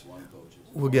advanced 1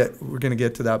 coaches? we're gonna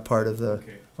get to that part of the,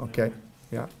 okay,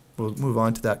 yeah. We'll move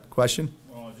on to that question.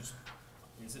 Well, just,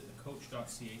 is it the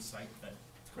coach.ca site that,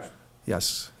 Correct.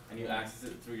 Yes. And you access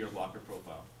it through your locker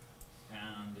profile.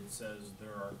 and it says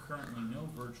there are currently no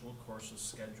virtual courses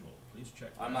scheduled, please check.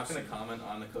 I'm not gonna back. comment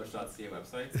on the coach.ca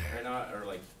website right now, or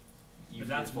like, you But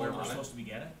that's where phone we're on it. supposed to be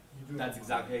getting? That's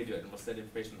exactly how you do it, and we'll send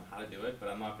information on how to do it, but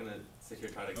I'm not gonna sit here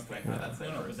and try to explain how that site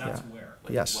No, no, works. but that's Yeah. where.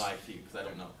 Like Yes. live to you, because I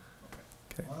don't know.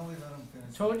 Why don't we let him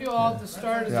finish? Told you all at the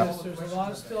start of Yeah. this, there's a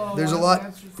lot of still. There's a lot lot- of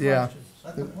unanswered yeah. questions.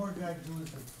 Let the poor guy do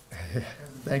his.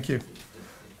 Thank you.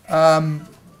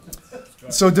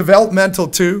 So developmental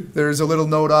too, there's a little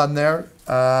note on there.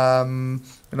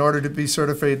 In order to be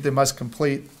certified, they must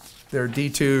complete their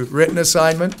D2 written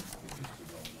assignment.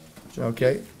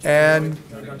 Okay, and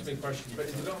Not to make questions, but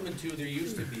in development two, there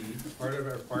used to be, part of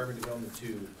our requirement in development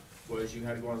two was you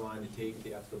had to go online to take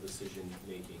the ethical decision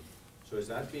making. So has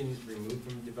that been removed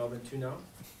from development two now?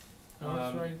 No,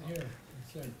 it's right here.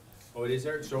 It's there. Oh, it is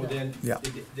there? So Yeah. then, Yeah.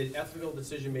 the ethical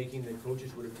decision making that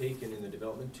coaches would have taken in the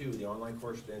development two, the online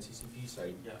course at the NCCP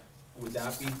site, Yeah, would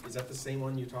that be, is that the same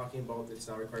one you're talking about that's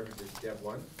now required for the Dev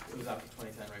one? it was after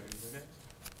 2010, right, when you took it?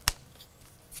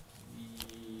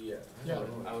 Yeah. Yeah.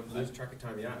 I would lose track of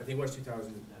time, yeah, I think it was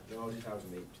 2000, no,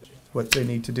 2008. what they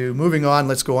need to do. Moving on,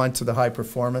 let's go on to the high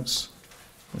performance,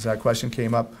 as that question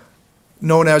came up.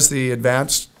 Known as the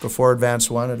advanced, before advanced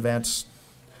 1, advanced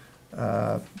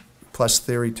plus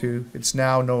theory 2. It's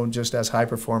now known just as high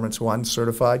performance 1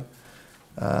 certified.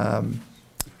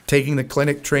 Taking the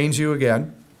clinic trains you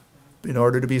again. In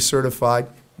order to be certified,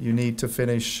 you need to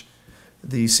finish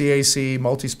the CAC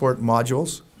multisport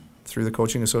modules through the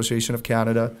Coaching Association of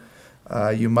Canada.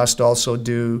 You must also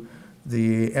do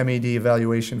the MED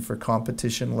evaluation for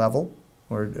competition level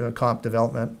or comp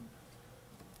development.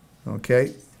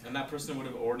 Okay, And that person would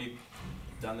have already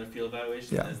done their field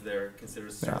evaluation Yeah. as they're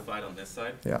considered certified on this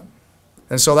side. yeah.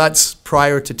 And so that's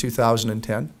prior to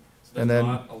 2010. So there's And then-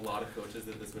 not a lot of coaches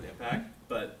that this would impact,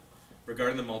 but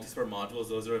regarding the multi-sport modules,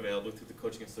 those are available through the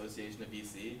Coaching Association of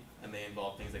BC, and they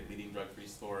involve things like leading drug-free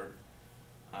sport,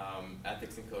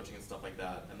 ethics and coaching and stuff like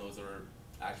that, and those are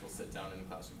actual sit-down in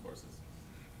classroom courses.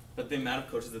 But the amount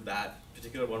of coaches that that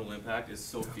particular one will impact is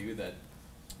so few that,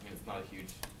 I mean, it's not a huge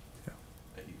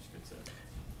concern.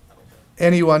 I don't think.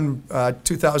 Anyone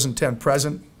 2010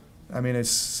 present, I mean,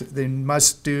 they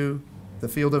must do the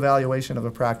field evaluation of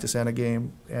a practice and a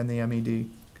game and the MED.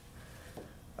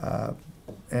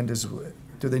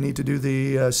 Do they need to do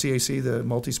the CAC, the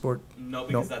multi-sport? No,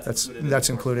 because that's included in the that's course.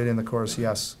 included in the course,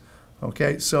 yes.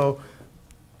 Okay, so,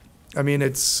 I mean,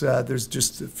 there's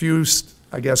just a few,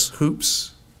 I guess,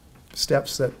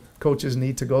 steps that coaches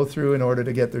need to go through in order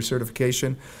to get their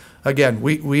certification. Again,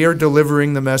 we are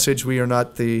delivering the message. We are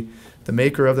not the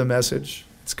maker of the message.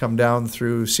 It's come down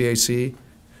through CAC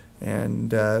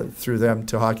and through them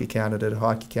to Hockey Canada.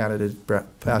 Hockey Canada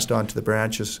passed on to the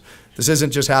branches. This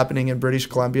isn't just happening in British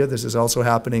Columbia. This is also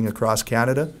happening across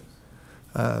Canada.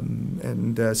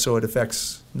 So it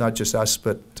affects not just us,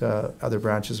 but other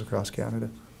branches across Canada.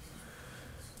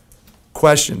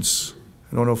 Questions?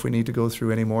 I don't know if we need to go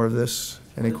through any more of this.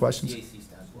 Any questions? CAC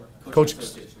stands for?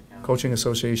 Coaching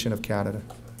Association of Canada.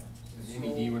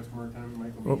 MED, what's more time,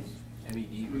 Michael? Oh.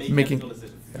 MED. Making- ethical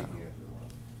decisions. Yeah.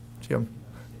 Jim?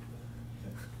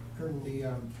 Currently,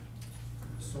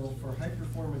 so for high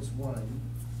performance 1,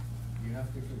 you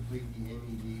have to complete the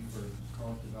MED for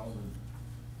comp development.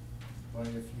 But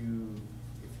if you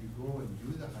go and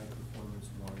do the high performance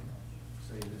 1,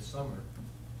 say this summer,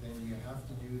 then you have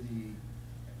to do the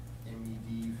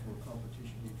MED for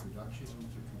competition introduction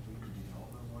to complete the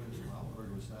development 1 as well, or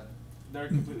was that? They're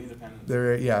completely independent.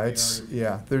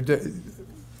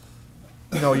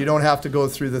 No, you don't have to go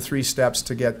through the 3 steps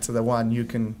to get to the 1. You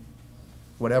can,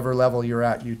 whatever level you're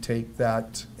at, you take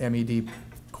that MED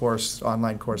course,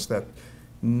 online course that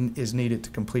is needed to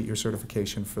complete your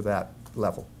certification for that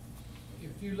level.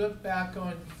 If you look back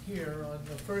on here, on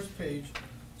the first page,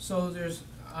 so there's,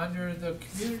 under the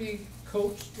community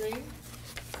coach stream,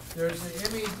 there's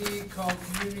an MED called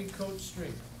community coach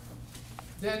stream.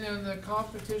 Then in the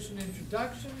competition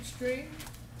introduction stream,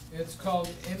 it's called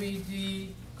MED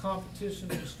competition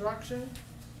introduction,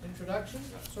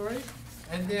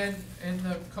 and then in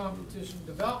the competition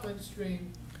development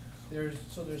stream, there's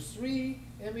 3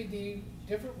 MED,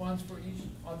 different ones for each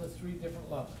on the 3 different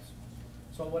levels.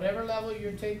 So whatever level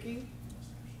you're taking,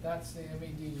 that's the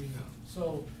MED you need.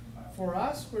 So for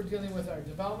us, we're dealing with our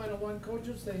developmental 1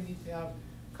 coaches, they need to have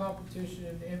competition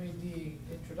and MED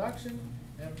introduction,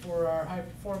 and for our high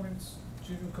performance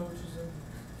junior coaches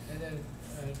and then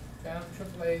BAM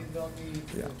AAA, they'll need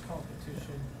the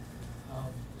competition.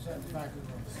 Is that the back of the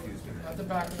room? Excuse me. At the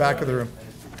back of the room. Back of the room.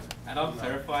 And I'll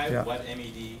clarify Yeah. what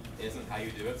MED is and how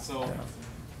you do it. So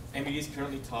MED is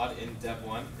currently taught in Dev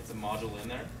 1. It's a module in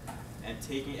there. And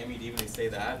taking MED, when they say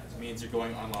that, means you're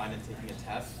going online and taking a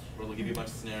test where they'll give you a bunch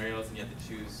of scenarios and you have to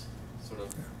choose sort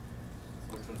of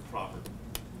which one's proper.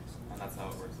 And that's how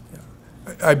it works.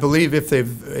 I believe if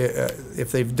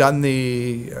they've done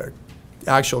the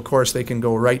actual course, they can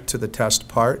go right to the test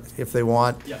part. If they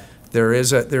want Yeah. There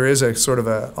is a sort of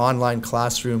a online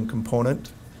classroom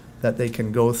component that they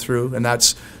can go through, and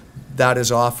that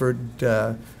is offered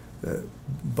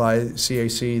by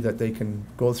CAC, that they can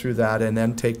go through that and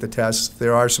then take the test.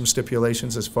 There are some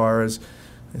stipulations as far as,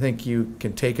 I think you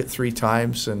can take it 3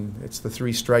 times, and it's the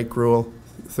 3-strike rule.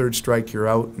 3rd strike, you're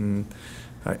out, and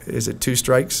is it 2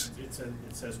 strikes? It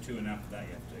says 2, and after that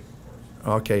you have to take the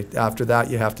course. Okay, after that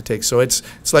you have to take. So it's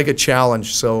like a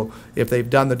challenge. So if they've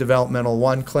done the developmental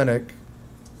 1 clinic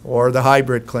or the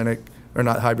hybrid clinic, or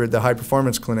not hybrid, the high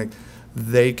performance clinic,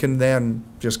 they can then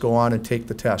just go on and take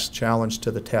the test, challenge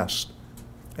to the test.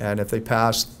 And if they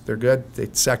pass, they're good. The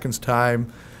second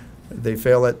time they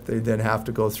fail it, they then have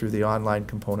to go through the online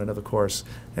component of the course.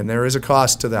 And there is a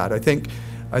cost to that. I think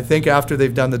after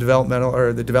they've done the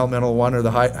developmental 1 or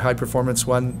the high performance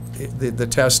 1, the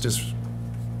test is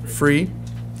free.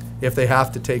 If they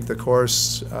have to take the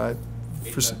course, $85,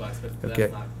 but okay.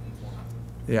 that's not,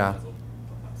 Yeah.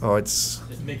 Oh, it's.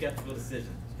 just make that full decision.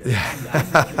 Yeah.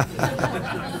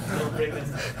 Don't bring this.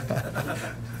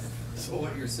 So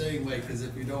what you're saying, Mike, is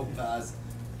if you don't pass.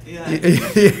 Yeah.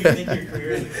 Rethink your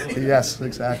career as a coach. Yes,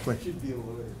 exactly. Should be a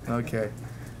lawyer. Okay.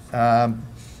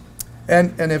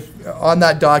 And if on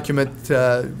that document,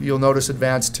 you'll notice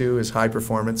advanced 2 is high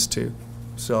performance 2.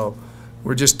 So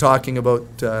we're just talking about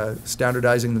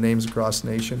standardizing the names across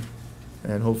the nation,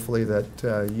 and hopefully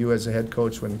that you as a head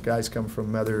coach, when guys come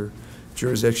from other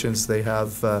jurisdictions, they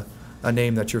have a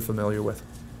name that you're familiar with.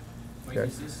 Mike, Okay.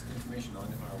 is this information on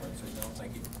our website now?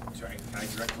 Like, sorry, can I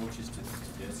direct coaches to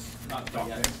this? Not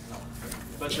yet, no.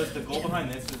 But the goal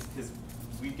behind this is because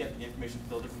we get the information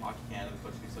filtered from Hockey Canada, the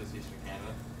Coaching Association of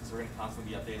Canada, so we're going to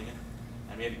constantly be updating it.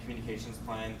 And we have a communications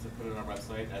plan to put it on our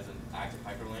website as an active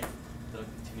hyperlink that'll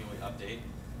continually update,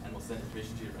 and we'll send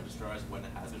information to your registrars when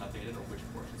it has been updated or which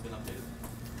portion's been updated.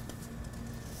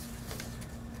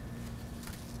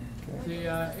 The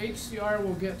HCR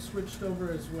will get switched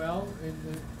over as well,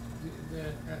 and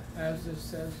as this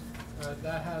says,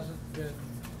 that hasn't been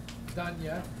done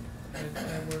yet,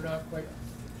 and we're not quite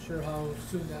sure how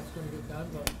soon that's going to get done,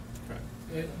 but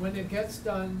when it gets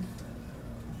done,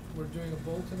 we're doing a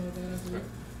bulletin on that, I believe.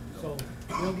 So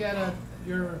you'll get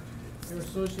your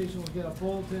association will get a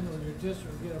bulletin, or your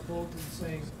district will get a bulletin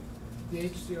saying the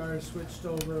HCR is switched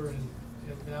over, and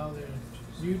now their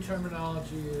new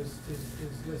terminology is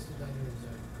listed under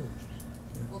the coaches.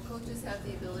 Will coaches have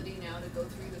the ability now to go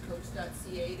through the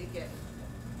coach.ca to get,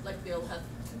 like they'll have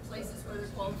 2 places for their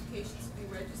qualifications to be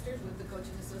registered with the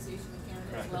Coaching Association of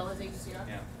Canada as well as HCR?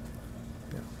 Yeah.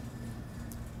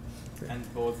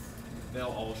 And both, they'll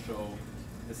all show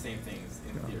the same things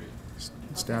in theory.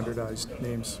 Standardized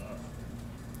names.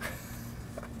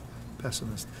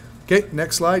 Pessimist. Okay,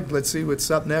 next slide. Let's see what's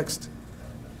up next.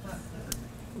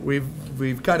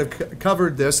 We've kind of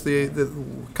covered this. The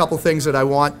couple things that I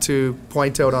want to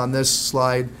point out on this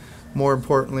slide, more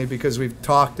importantly, because we've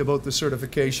talked about the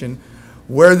certification.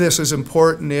 Where this is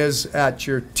important is at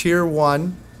your Tier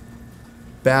 1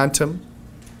 bantam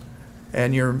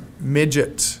and your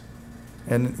midget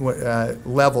and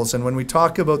levels. And when we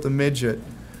talk about the midget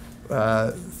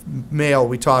male,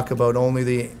 we talk about only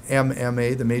the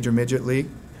MMA, the Major Midget League,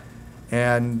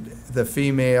 and the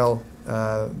female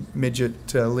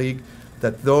midget league,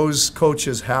 that those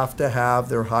coaches have to have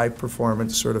their high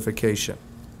performance certification.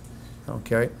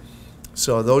 Okay?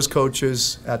 So those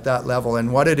coaches at that level,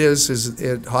 and what it is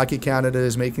Hockey Canada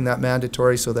is making that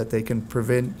mandatory so that they can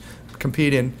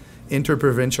compete in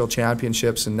interprovincial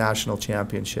championships and national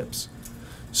championships.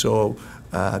 So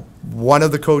one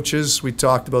of the coaches, we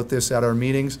talked about this at our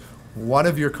meetings, one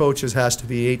of your coaches has to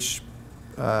be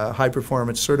high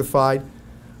performance certified.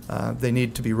 They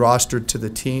need to be rostered to the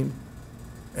team,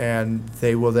 and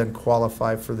they will then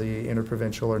qualify for the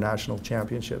interprovincial or national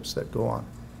championships that go on.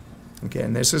 Okay,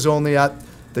 and this is only at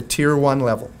the Tier 1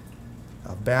 level,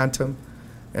 bantam,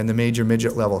 and the major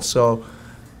midget level. So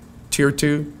Tier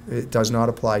 2, it does not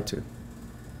apply to.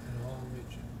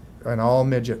 And all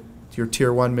midget. Your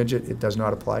Tier 1 midget, it does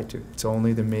not apply to. It's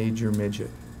only the major midget.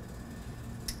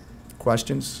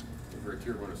 Questions? If we're a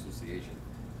Tier 1 association,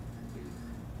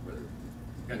 whether,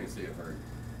 depending, say, if our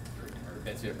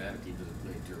NCCP Manatee doesn't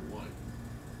play Tier 1,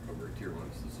 but we're a Tier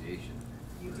 1 association.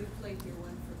 You do play Tier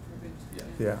 1 for provincial.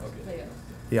 Yeah.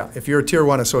 Playoffs. Yeah, if you're a Tier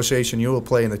 1 association, you will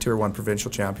play in the Tier 1 provincial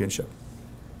championship.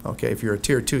 Okay, if you're a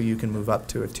Tier 2, you can move up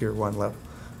to a Tier 1 level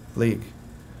league.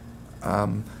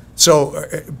 So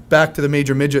back to the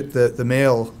major midget, the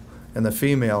male and the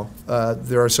female,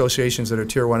 there are associations that are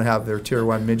Tier 1 have their Tier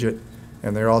 1 midget,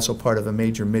 and they're also part of a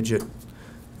major midget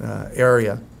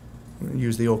area.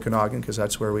 Use the Okanagan because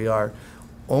that's where we are.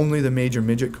 Only the major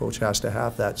midget coach has to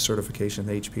have that certification,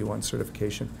 the HP1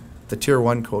 certification. The Tier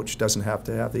 1 coach doesn't have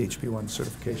to have the HB1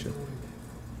 certification.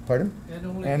 Pardon?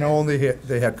 And only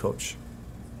the head coach.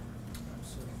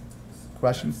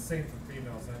 Question? Same for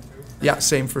females then too? Yeah,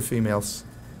 same for females.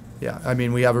 Yeah, I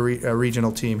mean, we have a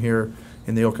regional team here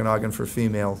in the Okanagan for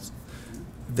females.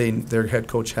 Their head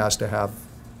coach has to have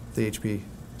the HB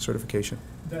certification.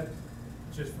 That,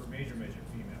 just for major female?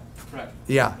 Correct.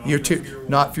 Yeah, Not your for tier, tier one.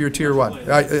 not for your tier 1.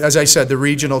 As I said, the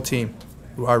regional team,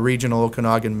 our regional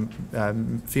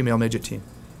Okanagan female midget team,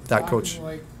 that coach. Talking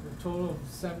like a total of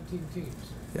 17 teams.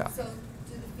 Yeah. So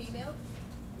do the female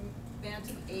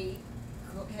Bantam A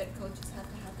head coaches have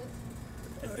to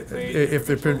have it? If they If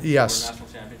they're, provincial or yes, national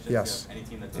championships, yes. yeah, any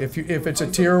team that does. If it's a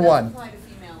Oh, tier so it does 1, apply to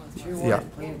female as Tier well. Yeah.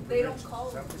 Well, they don't call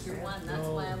it tier one, that's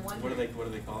why I'm What wondering. do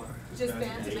they call it? Just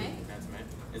Bantam A? Bantam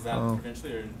A? Is that Oh.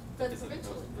 provincially or? That's is it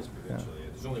provincially. Just provincially,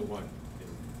 there's only one in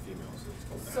females, so it's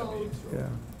called So- Bantam A, yeah.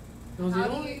 No, How the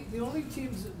do only, the only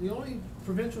teams, the only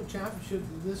provincial championship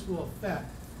that this will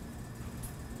affect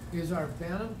is our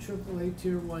Bantam AAA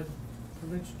Tier 1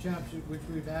 provincial championship, which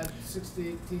we've had 6 to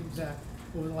 8 teams at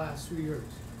over the last 3 years.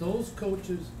 Those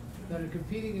coaches that are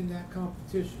competing in that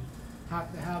competition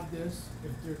have to have this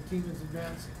if their team is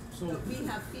advancing. So But we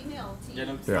have female teams. Yeah,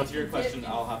 no, that to answer your compete question, in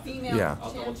I'll have to- female Yeah.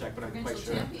 I'll double check, but I'm quite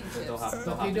provincial sure that they'll have, championships.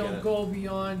 they'll but have they to get don't it. go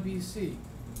beyond BC.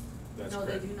 That's No, they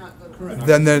correct. do not go to. Correct.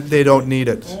 Then they don't need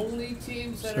it. Only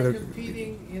teams that So are they're-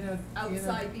 competing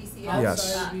Outside BC. Yes.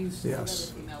 outside BC. Yes.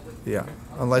 Female would. Yeah,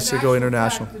 unless In they go actual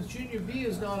international. fact, the junior B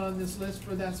is not on this list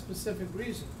for that specific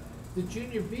reason. The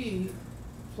junior B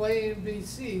play in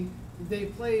BC, they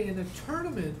play in a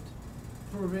tournament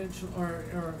provincial, or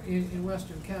in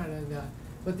Western Canada and that,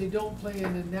 but they don't play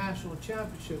in a national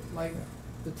championship like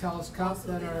the Telus Cup Also,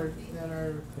 that they are, don't that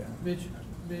are Yeah.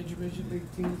 major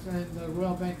league teams, and the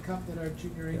Royal Bank Cup that our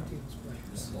junior A Yeah. teams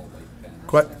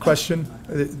play. Question,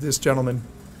 this gentleman,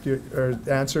 or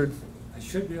answered? I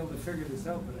should be able to figure this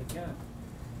out, but I can't.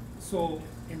 So,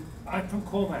 I'm from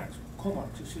Comax,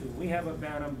 excuse me, we have a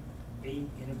Bantam A and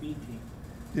a B team.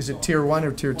 Is it tier 1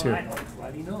 or tier 2? Well, I don't,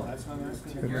 why do you know, that's why I'm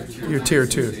asking the question. You're tier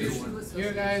 2.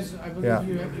 You guys, I Yeah.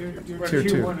 believe you're We're Tier a two.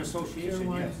 Tier 1 Tier association,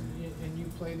 1, yes, and you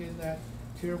played in that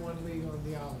Tier 1 league on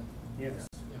the island. yes.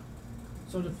 Yeah.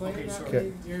 So to play Okay, in that sorry.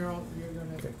 league, you're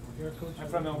gonna, Okay. you're a coach. I'm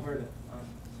from Alberta.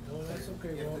 No, that's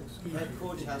okay, If well, the excuse head me.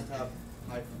 coach has to have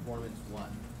high performance 1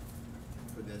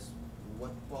 for this,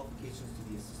 what qualifications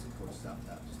do the assistant coaches have to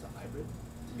have? Just a hybrid?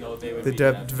 No, they would The be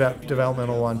national champions.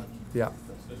 developmental one, yeah,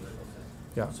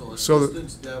 yeah. So So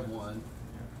assistants Dev 1,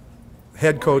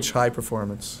 head coach, high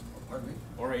performance, pardon me?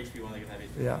 Or HB1, they can have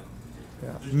HB1. yeah,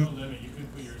 yeah. There's no limit, you can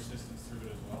put your assistants through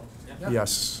it as well. Yeah.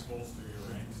 Yes, Bolster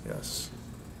your ranks. yes.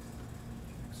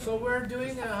 So we're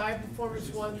doing a high performance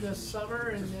one this summer,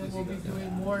 and then we'll be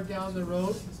doing more down the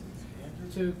road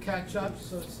to catch up,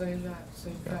 so it's saying that,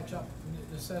 same catch up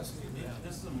necessity. Yeah,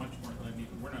 this is a much more, I mean,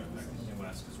 we're not affecting the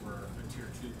US because we're a tier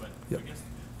 2, but Yep. I guess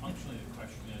functionally the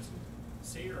question is,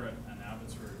 say you're an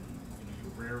Abbotsford and, you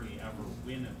rarely ever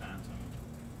win a Bantam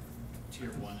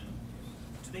tier 1, and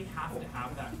do they have to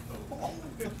have that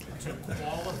coach to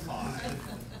qualify?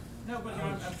 No, but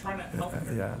I'm trying to help.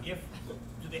 Yeah.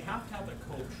 Do they have to have the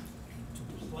coach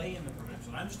to play in the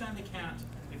provincial? I understand they can't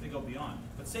if they go beyond,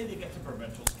 but say they get to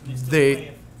provincials, can they still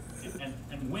play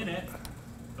and win it,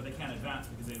 but they can't advance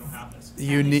because they don't have this?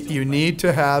 You need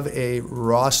to have a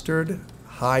rostered,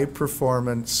 high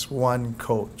performance 1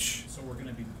 coach. So we're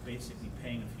gonna be basically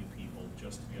paying a few people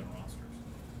just to be on rosters.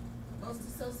 Most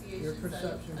Your associations,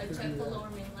 perception I could checked be the that. lower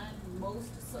mainland,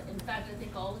 in fact, I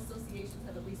think all associations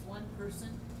have at least one person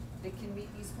that can meet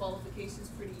these qualifications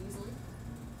pretty easily.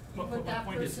 You But put my that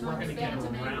point is, person we're on the gonna get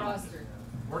Bantam A around, roster.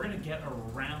 we're gonna get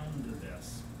around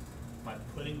this by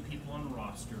putting people on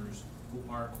rosters who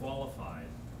are qualified,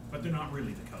 but they're not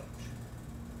really the coach.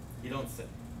 You don't say.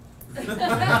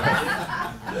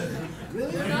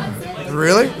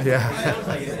 Really? Yeah. Sounds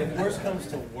like it. If worse comes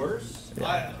to worse, and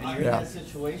you're in Yeah. that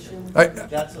situation, I-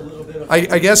 that's a little bit of.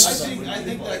 I guess- I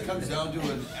think that comes down to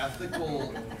an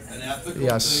ethical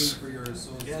Yes. thing for your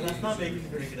association. Yeah, that's not making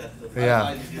very good ethical.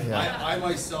 Yeah, I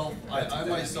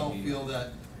myself feel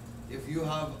that if you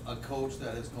have a coach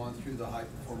that has gone through the High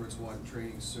Performance 1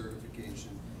 training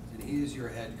certification, and he is your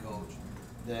head coach,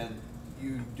 then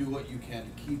you do what you can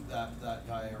to keep that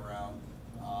guy around,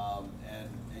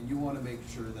 and you wanna make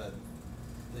sure that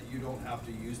you don't have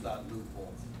to use that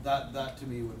loophole. That to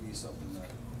me would be something that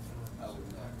I would,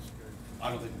 I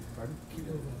don't think, pardon?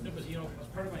 No,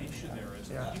 but part of my issue there is,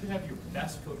 Yeah. you can have your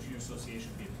best coach in your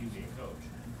association be a PBA coach.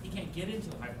 He can't get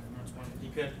into the high performance one, he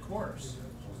could course.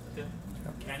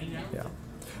 Can he now? Yeah.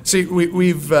 See,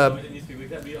 we've, It needs to be, we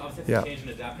We obviously Yeah. have to change and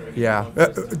adapt our Yeah,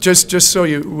 system. just so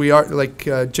we are, like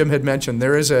Jim had mentioned,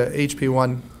 there is a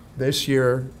HP1 this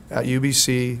year at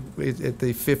UBC at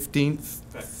the 15th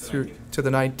Correct, the through 19th. to the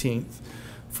 19th.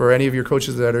 For any of your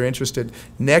coaches that are interested,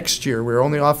 next year we're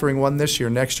only offering one this year.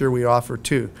 Next year we offer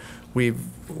two.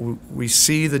 We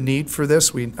see the need for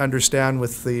this. We understand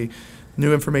with the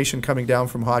new information coming down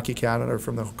from Hockey Canada or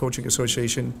from the Coaching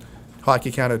Association,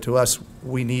 Hockey Canada to us,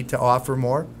 we need to offer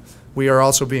more. We are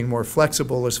also being more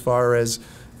flexible as far as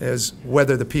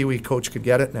whether the Pee Wee coach could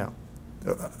get it now.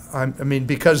 I mean,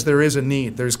 because there is a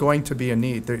need. There's going to be a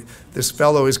need. This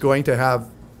fellow is going to have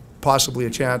possibly a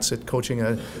chance at coaching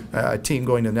a team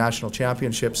going to national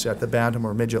championships at the bantam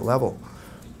or midget level.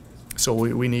 So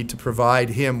we need to provide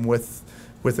him with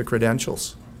the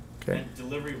credentials. Okay. And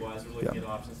delivery-wise, we're looking Yeah.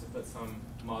 at options to put some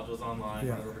modules online,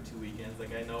 Yeah. run it over 2 weekends. Like,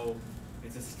 I know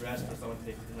it's a stretch for someone to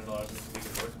pay $1,500 in a week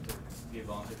of work to be a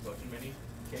volunteer coach in many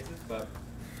cases, but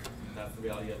that's the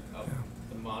reality of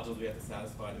the modules we have to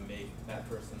satisfy to make that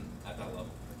person at that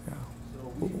level. Yeah. So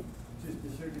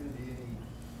is there gonna be any,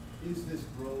 is this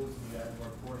grows and you add more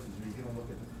courses, are you gonna look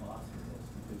at the cost of this?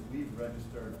 Because we've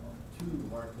registered 2 of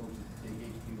our coaches to take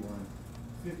HP1,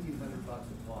 $1,500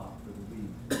 a pop for the week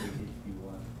to take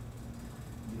HP1.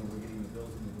 You know, we're getting the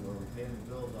bills in the door, we're paying the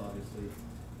bills obviously,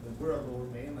 but we're a Lower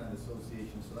Mainland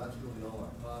Association, so that's really all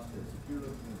our cost is. If you're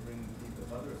looking at bringing people,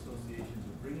 if other associations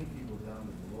are bringing people down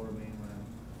to the Lower Mainland,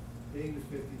 paying the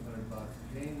 $1,500,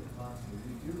 paying the cost of the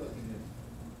week, you're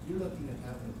looking at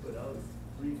having to put out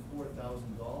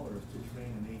 $3,000-4,000 to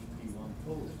train an HP1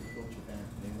 coach to coach a band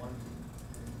and they want to.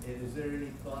 And is there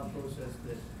any thought process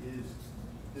that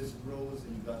this grows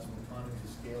and you've got some economies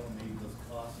of scale and maybe those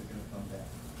costs are gonna come back?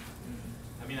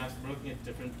 I mean, we're looking at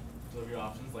different delivery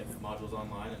options, like modules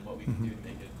online and what we can do to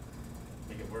make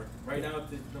it work. Right now,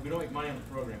 we don't make money on the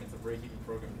program. It's a break-even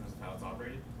program in terms of how it's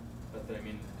operated. But I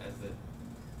mean, as it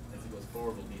goes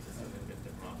forward, we'll need to see a bit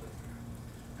different options.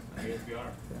 I guess we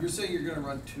are. You're saying you're gonna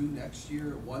run 2 next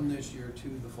year, 1 this year,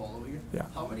 2 the following year? Yeah.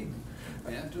 How many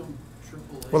Bantam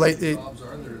AAA Well, jobs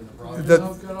are there in the province?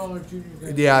 They've got all their junior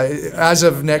guys. Yeah, as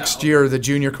of next year, the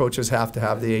junior coaches have to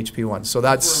have the HP1. So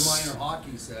that's For a minor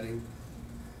hockey setting,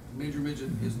 major midget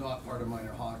is not part of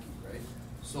minor hockey, right?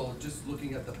 So just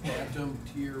looking at the Bantam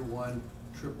Tier 1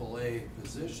 AAA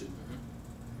position,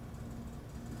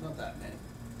 not that many.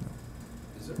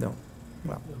 Is it? no.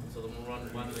 Well, So then we'll run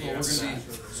one of So the we're years. gonna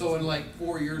be, so in like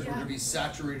 4 years, we're Yeah. gonna be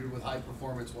saturated with high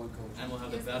performance one coach. And we'll have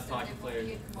the Yes, best but hockey then it won't be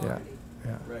players. a commodity.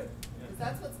 yeah. Right. Because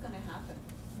that's what's gonna happen.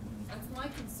 That's my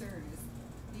concern, is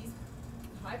these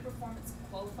high-performance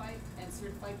qualified and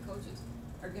certified coaches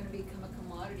are gonna become a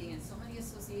commodity, and so many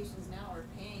associations now are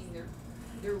paying their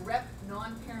rep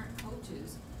non-parent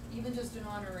coaches, even just an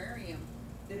honorarium,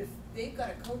 that if they've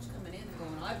got a coach coming in and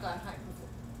going, I've got high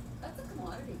performance, that's a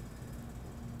commodity.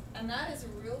 And that is a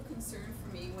real concern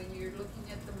for me when you're looking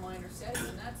at the minor setting,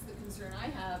 and that's the concern I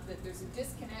have, that there's a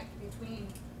disconnect between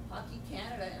Hockey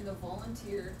Canada and the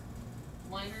volunteer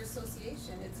minor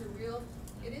association. It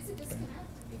is a disconnect,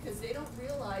 because they don't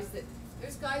realize that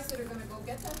there's guys that are gonna go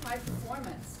get that high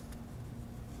performance.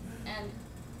 And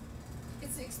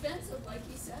it's expensive, like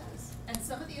he says, and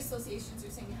some of the associations are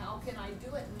saying, how can I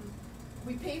do it? And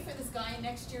we pay for this guy, and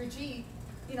next year, gee,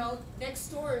 you know, next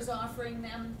door is offering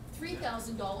them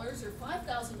 $3,000 or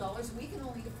 $5,000, and we can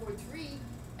only afford $3,000,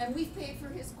 and we've paid for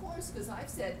his course, cause I've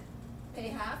said, pay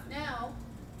half now,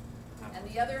 and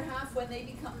the other half when they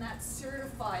become that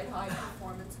certified high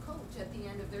performance coach at the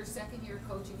end of their second year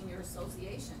coaching in your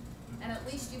association. And at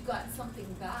least you've got something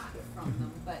back from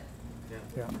them, but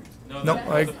Yeah. No, No, that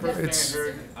I- was the first it's- thing I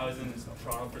heard. I was in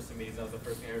Toronto for some meetings. That was the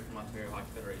first thing I heard from Ontario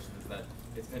Hockey Federation, is that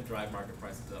it's going to drive market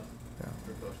prices up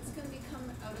for coaches. it's gonna become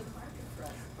out of the market for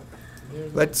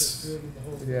us. Let's,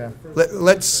 yeah,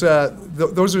 let's,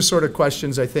 those are sort of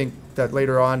questions I think that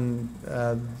later on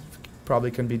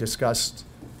probably can be discussed,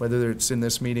 whether it's in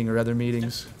this meeting or other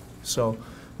meetings. So,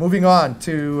 moving on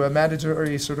to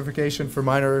mandatory certification for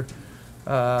minor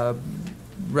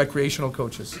recreational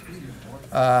coaches.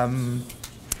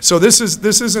 So this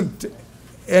isn't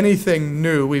anything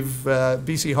new.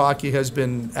 BC Hockey has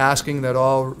been asking that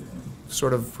all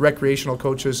sort of recreational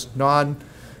coaches,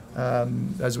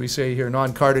 as we say here,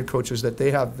 non-carded coaches, that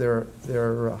they have their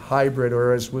hybrid,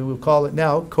 or as we will call it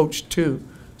now, Coach 2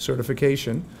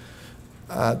 certification.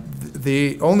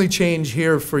 The only change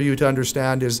here for you to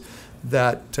understand is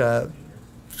that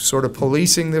sort of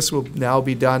policing this will now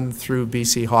be done through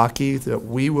BC Hockey, that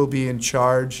we will be in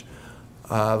charge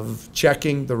of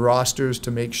checking the rosters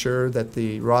to make sure that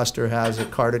the roster has a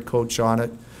carded coach on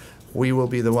it. We will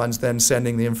be the ones then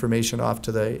sending the information off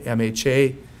to the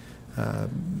MHA.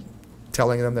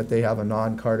 telling them that they have a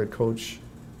non-carded coach,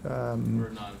 Or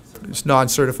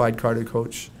non-certified carded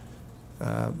coach,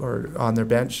 or on their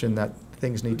bench, and that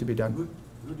things need to be done. Who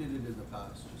did it in the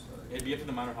past? Just so I- It'd be up to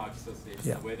the minor hockey association,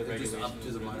 Yeah. the way the It's just regulation up to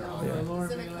is the written. minor No, hockey. the Lower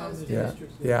Pacific Mainland Coast Yeah,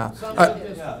 District. yeah. Some Uh, of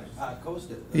the Yeah, Coast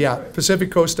did. That's Yeah, right.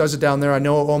 Pacific Coast does it down there. I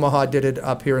know Omaha did it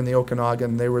up here in the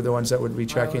Okanagan. They were the ones that would be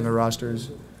checking the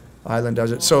rosters. Island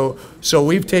does it. So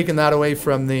we've taken that away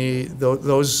from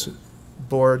those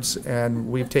boards,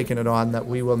 and we've taken it on that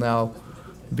we will now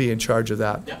be in charge of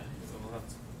that. Yeah, so we'll have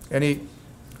to. Any,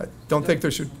 I don't think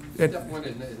there should, Step one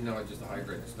is no, just a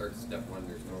hybrid. It starts at step one,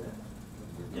 there's no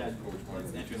Yeah, coach one.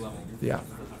 it's entry level. yeah,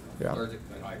 yeah. Starts at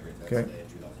hybrid, that's Okay. the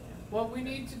entry level. What we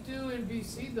need to do in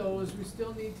BC though is we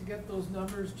still need to get those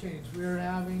numbers changed. We're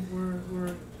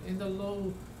in the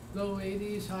low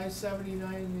 80s, high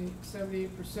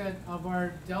 78% of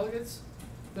our delegates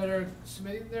that are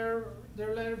submitting their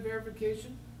letter of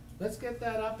verification. Let's get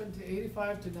that up into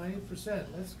 85 to 90%.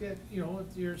 Let's get,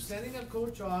 if you're sending a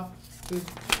coach off to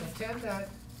attend that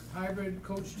hybrid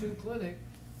Coach 2 clinic,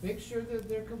 make sure that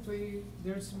they're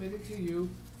submitting to you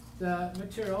the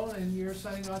material and you're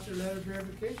signing off their letter of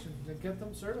verification to get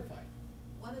them certified.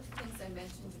 One of the things I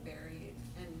mentioned to Barry,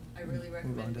 and I really Move on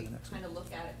recommend to we the next kind of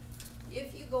look at it.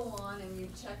 If you go on and you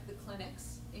check the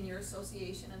clinics in your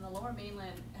association, and the Lower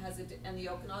Mainland and the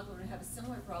Okanagan have a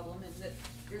similar problem, in that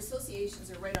your associations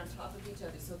are right on top of each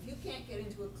other. So if you can't get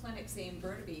into a clinic, say in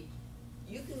Burnaby,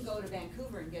 you can go to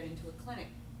Vancouver and get into a clinic.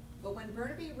 But when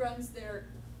Burnaby runs their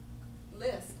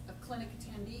list of clinic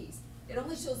attendees, it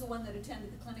only shows the one that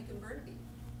attended the clinic in Burnaby.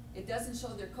 It doesn't show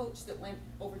their coach that went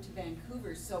over to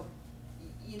Vancouver. So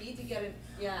you need to get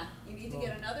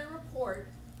another report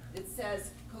that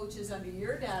says coaches under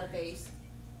your database,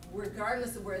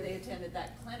 regardless of where they attended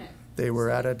that clinic. They were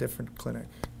at a different clinic.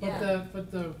 Yeah.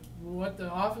 What the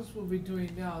office will be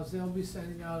doing now is they'll be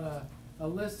sending out a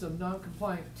list of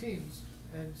non-compliant teams.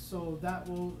 And so that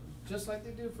will, just like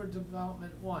they do for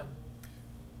Development 1.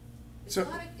 It's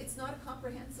not a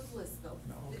comprehensive list though.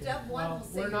 No, The okay. Dev 1 Well, will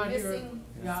say we're you're not here- missing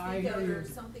Yeah, I speak hear out you. or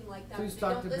something like that. Please They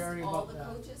talk don't to list Barry all about the that.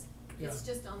 coaches. Yeah. It's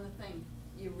just on the thing.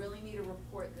 You really need a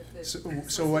report that the. So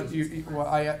what associations well,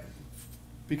 have.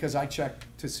 because I check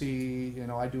to see,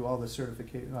 I do all the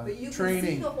certification, But you can see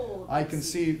training. the whole I can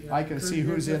see, Yeah, I can Kurt, see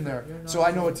you're who's in there. different. You're So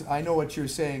not- I know what you're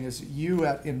saying is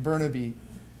in Burnaby,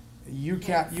 you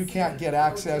can't get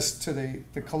access to the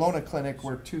Kelowna clinic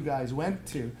where two guys went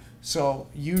to. So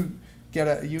you get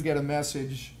a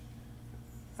message,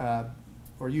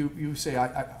 or you say,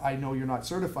 I know you're not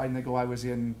certified, and they go, I was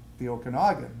in the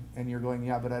Okanagan, and you're going,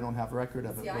 yeah, but I don't have a record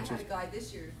of it, See, I which had is, a guy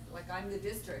this year, like I'm the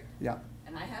district, yeah,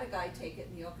 and I had a guy take it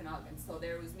in the Okanagan, so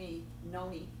there was me,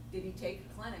 Noni, did he take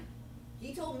a clinic?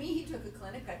 He told me he took a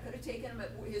clinic, I could have taken him at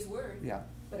his word, yeah.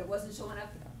 but it wasn't showing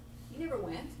up. He never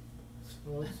went.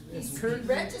 Well, He it's Kurt.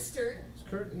 registered, It's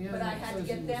Kurt, yeah, but I that had to says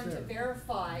get he them was to there.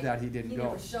 verify. That he didn't go. He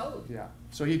never showed. Yeah,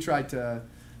 so he tried to,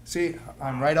 see,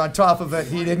 I'm right on top of it,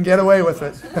 he didn't get away with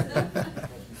it.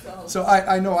 So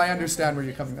I know, I understand where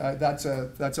you're coming, that's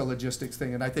a logistics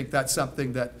thing, and I think that's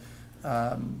something that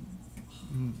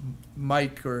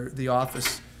Mike or the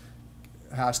office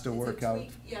has to It's a work out.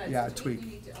 tweak. Yeah, it's Yeah, a tweak. We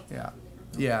need to update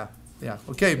Yeah, it. yeah.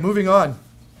 Okay, moving on.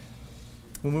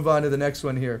 We'll move on to the next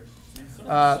one here.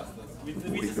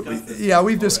 We discussed this. Yeah,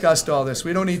 we've discussed all this.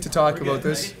 We don't need to talk about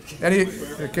this.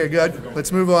 Okay, good.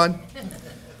 Let's move on.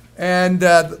 And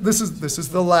this is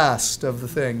the last of the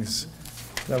things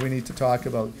that we need to talk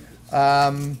about.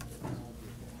 I'm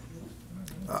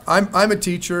a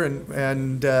teacher,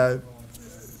 and I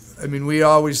mean, we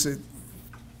always, it's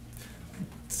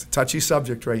a touchy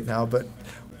subject right now, but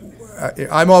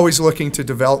I'm always looking to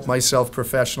develop myself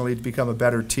professionally to become a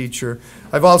better teacher.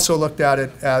 I've also looked at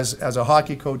it as a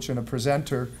hockey coach and a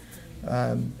presenter.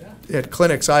 At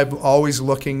clinics, I'm always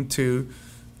looking to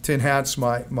enhance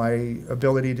my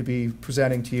ability to be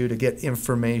presenting to you, to get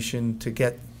information, to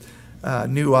get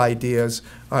new ideas.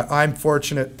 I'm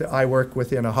fortunate that I work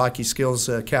within a Hockey Skills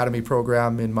Academy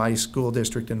program in my school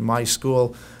district, in my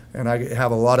school, and I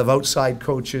have a lot of outside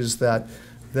coaches that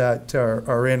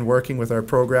are in working with our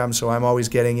program, so I'm always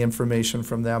getting information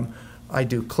from them. I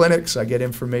do clinics. I get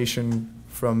information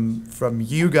from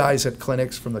you guys at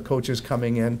clinics, from the coaches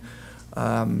coming in.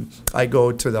 I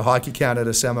go to the Hockey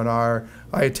Canada seminar.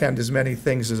 I attend as many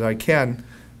things as I can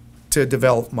to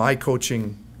develop my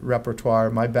coaching repertoire,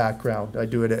 my background. I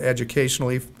do it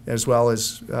educationally as well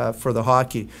as for the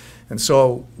hockey. And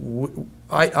so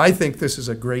I think this is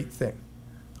a great thing.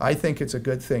 I think it's a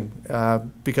good thing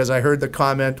because I heard the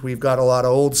comment, we've got a lot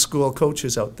of old school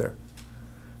coaches out there.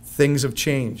 Things have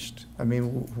changed. I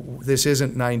mean, this isn't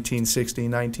 1960,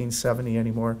 1970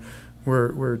 anymore.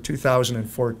 We're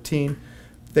 2014.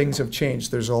 Things have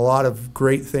changed. There's a lot of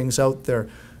great things out there.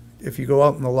 If you go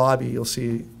out in the lobby, you'll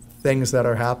see things that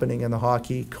are happening in the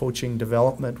hockey coaching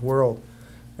development world.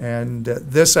 And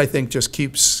this, I think, just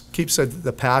keeps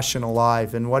the passion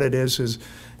alive. And what it is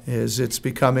it's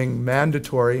becoming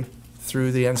mandatory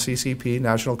through the NCCP,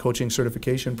 National Coaching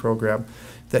Certification Program,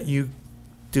 that you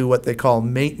do what they call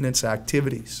maintenance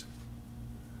activities.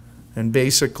 And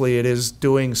basically, it is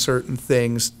doing certain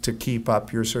things to keep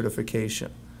up your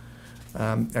certification.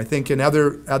 I think in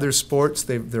other sports,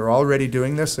 they're already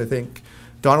doing this. I think,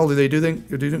 Donald, are they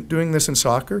doing this in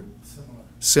soccer?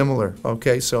 Similar.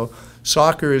 Okay, so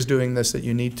soccer is doing this, that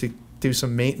you need to do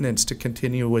some maintenance to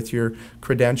continue with your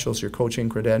credentials, your coaching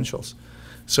credentials.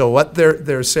 So what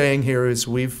they're saying here is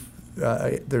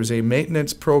there's a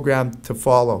maintenance program to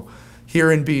follow.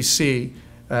 Here in BC,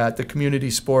 at the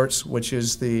community sports, which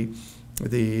is the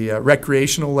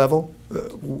recreational level,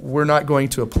 we're not going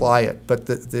to apply it, but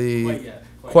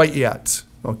quite yet,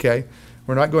 okay?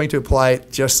 We're not going to apply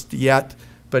it just yet,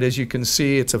 but as you can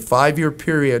see, it's a 5-year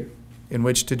period in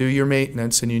which to do your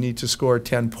maintenance, and you need to score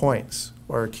 10 points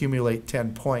or accumulate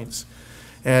 10 points.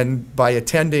 And by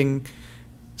attending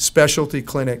specialty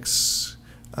clinics,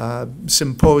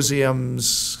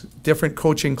 symposiums, different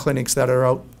coaching clinics that are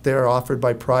out there offered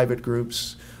by private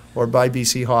groups or by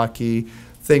BC Hockey,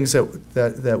 things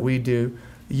that we do,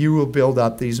 you will build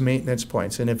up these maintenance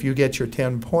points. And if you get your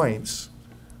 10 points,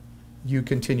 you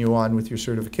continue on with your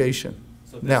certification.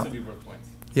 So this would be worth points.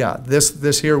 Yeah,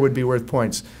 this here would be worth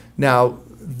points. Now,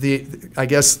 I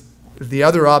guess the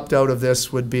other opt-out of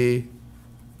this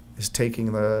is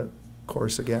taking the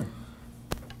course again.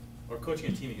 Or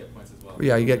coaching a team, you get points as well.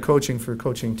 Yeah, you get coaching for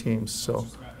coaching teams, so.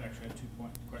 Actually, I have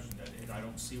 2-point question. I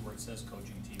don't see where it says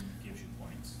coaching team gives you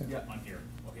points on here.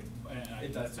 Okay,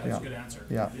 that's a good answer.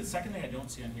 Yeah. The second thing I don't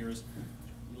see on here is,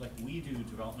 like we do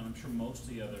development, I'm sure most of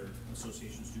the other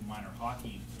associations do minor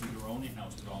hockey, do their own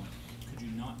in-house development. Could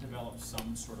you not develop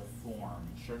some sort of form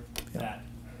that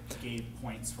gave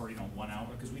points for 1 hour?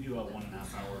 Because we do a 1.5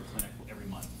 hour clinic every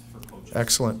month for coaches.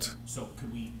 Excellent. So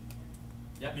could we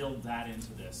build that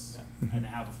into this and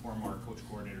have a form our coach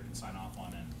coordinator can sign off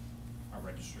on and our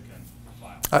registrar can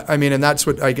file? I mean, and that's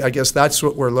what I guess that's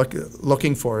what we're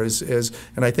looking for is,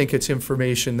 and I think it's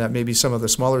information that maybe some of the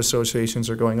smaller associations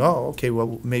are going, oh, okay,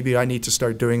 well, maybe I need to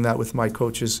start doing that with my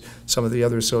coaches, some of the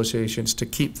other associations, to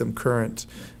keep them current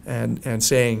and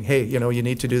saying, hey, you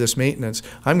need to do this maintenance.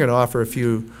 I'm going to offer a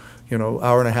few,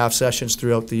 hour-and-a-half sessions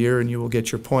throughout the year, and you will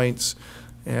get your points,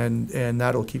 and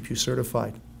that'll keep you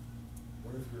certified.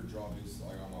 What if your job is,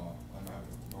 like, I'm at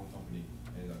my own company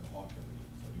and a hawk company,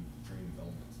 so I do training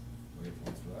developments? Do I get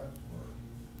points for that, or?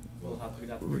 We'll have to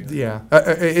Yeah,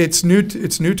 it's new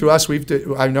to us.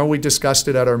 I know we discussed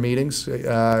it at our meetings.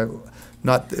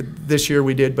 Not this year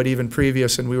we did, but even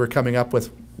previous, and we were coming up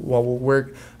with, well,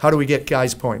 how do we get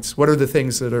guys points? What are the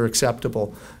things that are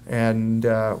acceptable? And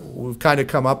we've kind of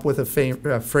come up with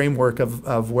a framework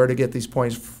of where to get these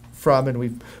points from,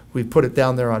 and we've put it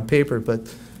down there on paper.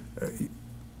 But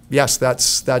yes, that's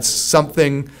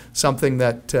something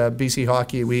that BC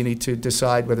Hockey, we need to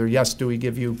decide whether, yes, do we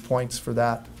give you points for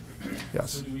that?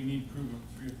 Yes. So do we need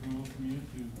pre-approval from you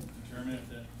to determine if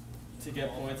that? To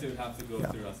get points, it would have to go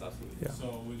through us, absolutely. Yeah.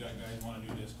 So we got guys want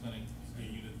to do this clinic, get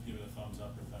you to give it a thumbs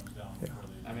up or thumbs down before they.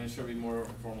 I mean, it should be more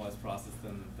formalized process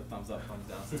than the thumbs up, thumbs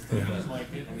down system. It'd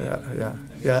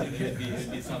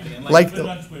be something. And Like put it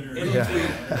on Twitter.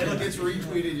 It'll get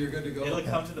retweeted, you're good to go. It'll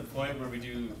come to the point where we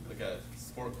do like a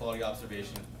sport quality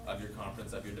observation of your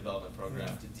conference, of your development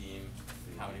program to deem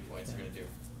how many points you're going to do.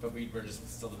 But we're just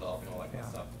still developing all that kind of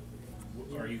stuff.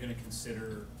 Are you going to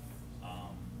consider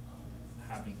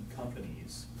having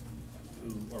companies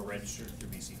who are registered through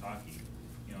BC Hockey,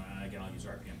 and again, I'll use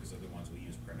RPM because they're the ones we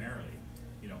use primarily,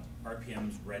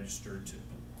 RPM's registered to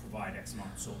provide X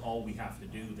amount, so all we have to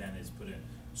do then is put in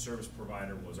service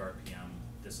provider was RPM,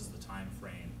 this is the time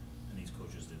frame, and these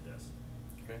coaches did this.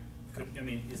 Okay.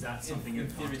 Is that something you're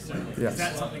contemplating? Yes. Is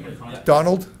that something you're contemplating?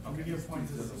 Donald? Can we give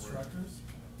points as instructors?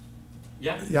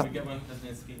 Yeah, Yeah. we get one as an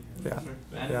NCCP. Yeah. Sure.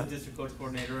 And as a district coach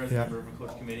coordinator, as a member of a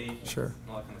coach committee, Sure.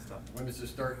 all that kind of stuff. When does it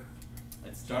start?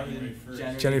 It started in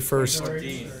January 1st.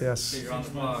 2014. Yes. So you're on the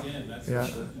clock. Yeah.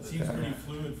 It seems pretty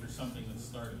fluid for something that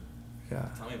started. Yeah.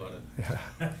 Tell me about it.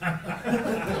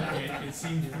 Yeah. It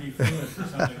seems pretty fluid for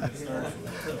something that started.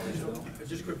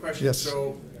 Just a quick question. Yes.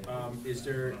 So, is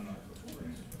there,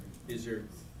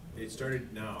 it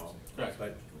started now. Correct.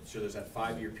 But, so there's that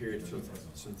 5-year period, so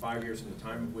some 5 years from the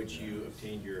time at which you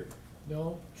obtained your.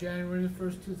 No, January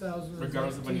 1st, 2019.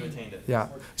 Regardless of when you attained it. Yeah.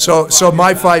 So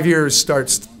my 5 years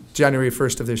starts January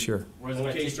 1st of this year.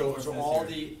 Okay, so all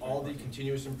the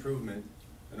continuous improvement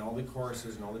and all the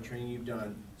courses and all the training you've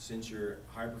done since your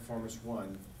high performance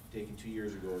one taken 2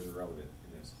 years ago is irrelevant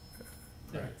in this.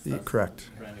 Correct.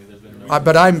 Brand new, there's been no.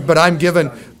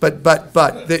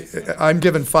 I'm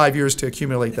given 5 years to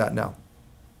accumulate that now.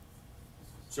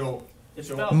 So, It's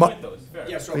so a valid point though, it's fair.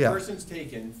 yeah, so a Yeah. person's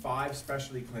taken 5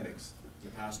 specialty clinics in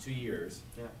the past 2 years.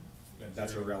 Yeah.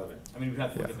 That's irrelevant. I mean, we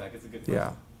have to look Yeah. at that, it's a good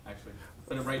Yeah. question, actually.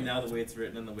 But right now, the way it's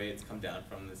written and the way it's come down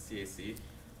from the CAC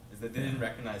is that they didn't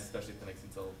recognize specialty clinics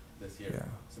until this year. Yeah.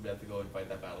 So we have to go and fight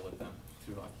that battle with them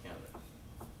through Hockey Canada.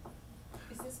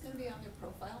 Is this gonna be on their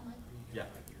profile, Mike? Yeah.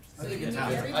 So you it's think good. I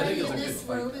think everybody it's a in good this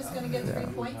fight. room is gonna get 3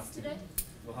 points today?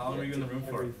 Well, how long are you in the room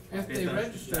for? If Based they on-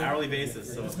 register- It's an hourly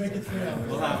basis, so Let's make it 3 hours.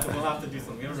 we'll have to do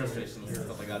something. We have registrations and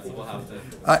stuff like that, so we'll have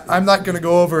to. I'm not going to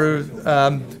go over,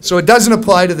 so it doesn't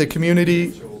apply to the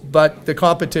community, but the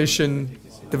competition,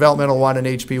 Developmental 1 and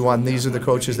HB 1, these are the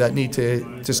coaches that need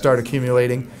to start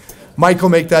accumulating. Mike will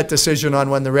make that decision on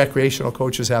when the recreational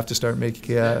coaches have to start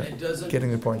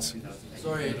getting the points.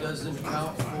 Sorry, it doesn't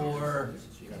count for,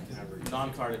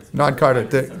 Non-carded.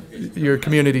 Non-carded, your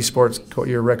community sports,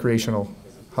 your recreational,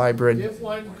 hybrid, Div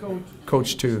 1 coach.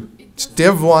 coach 2. It's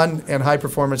Div 1 and high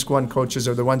performance 1 coaches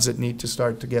are the ones that need to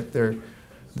start to get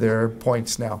their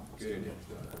points now.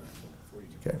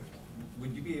 Okay.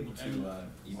 Would you be able to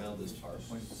email this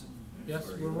PowerPoint? Yes,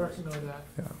 we're working on that.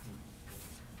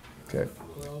 Okay.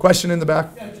 Question in the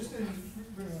back? Yeah, just for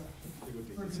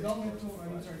developmental, for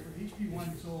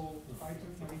HB1, so I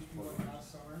took my HB1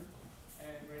 last summer,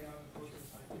 and right now the coach is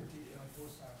like 50, my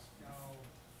post task, now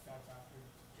that's after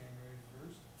January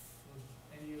 1st. Was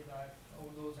any of that,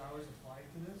 those hours applied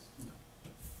to this?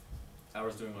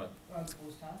 Hours doing what? The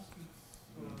post task?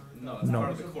 No, it's No.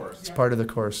 part of the course. It's part of the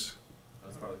course.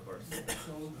 That's part of the course.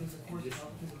 So is the course up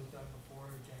because it was done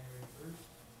before January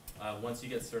 1st? Once you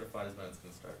get certified is when it's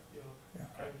gonna start.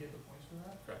 I would get the points for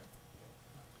that? Correct.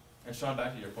 And Sean,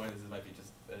 back to your point, this might be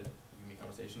just a me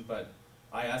conversation, but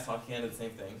I asked Hockey Canada the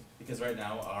same thing, because right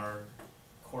now our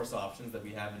course options that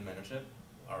we have in mentorship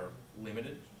are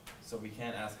limited, so we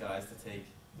can't ask guys to take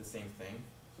the same thing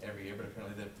every year, but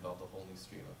apparently they've developed a whole new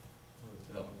stream of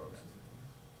development programs.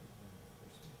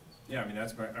 Yeah, I mean,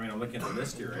 I'm looking at the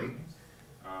list here, right?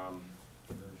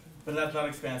 But that's not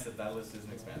expansive, that list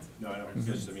isn't expansive. No, I know, it's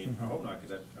just, I hope not,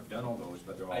 because I've done all those,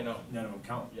 but they're all, I know. none of them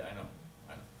count. Yeah, I know.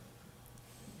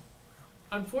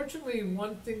 Unfortunately,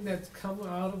 one thing that's come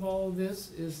out of all of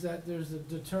this is that there's a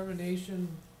determination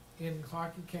in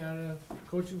Hockey Canada,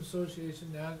 Coaching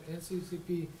Association, now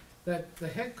NCCP, that the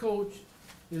head coach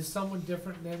is someone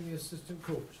different than the assistant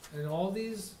coach. And all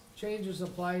these changes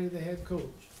apply to the head coach.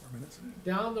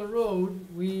 Down the road,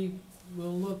 we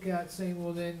will look at saying,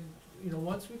 well then,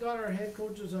 once we got our head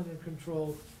coaches under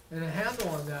control and a handle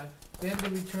on that, then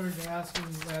we return to asking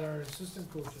that our assistant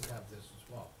coaches have this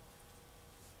as well.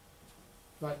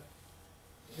 But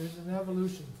there's an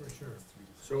evolution for sure.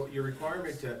 So your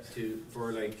requirement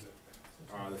for the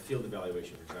field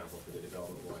evaluation, for example, for the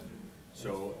development one.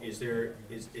 So is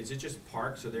it just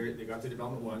park? So they got the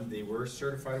development one, they were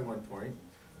certified at one point,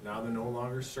 now they're no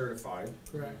longer certified.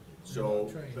 Correct.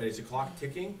 So, but is the clock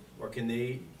ticking, or can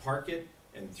they park it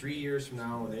and 3 years from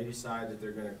now, when they decide that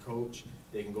they're gonna coach,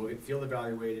 they can go get field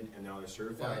evaluated and now they're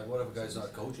certified? yeah, what if a guy's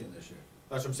not coaching this year?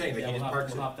 That's what I'm saying, they Yeah, can we'll just have,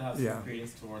 park we'll have to have Yeah. some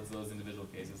credence towards those individual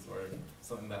cases or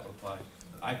something that would apply.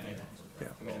 I think. Yeah.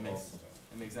 I mean, it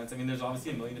makes sense. I mean, there's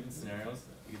obviously a million different scenarios.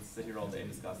 We could sit here all day and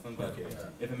discuss them, but Okay.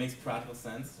 if it makes practical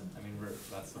sense, I mean,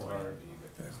 that's sort of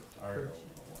our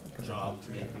job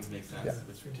to make things make sense, Yeah.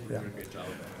 which we do Yeah. a great job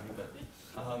of. But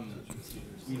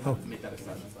we have to make that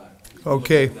exception.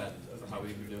 Okay. Look at that for how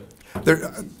we do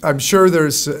it. I'm sure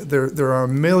there are a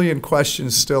million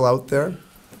questions still out there,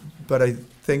 but I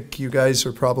think you guys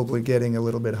are probably getting a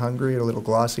little bit hungry, a little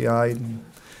glossy-eyed,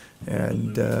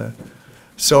 and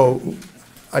so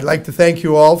I'd like to thank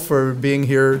you all for being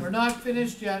here. We're not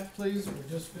finished yet, please, we're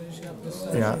just finishing up this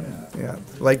session. Yeah.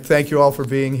 I'd like to thank you all for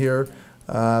being here.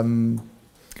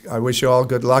 I wish you all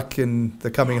good luck in the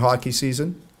coming hockey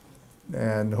season,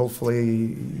 and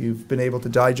hopefully you've been able to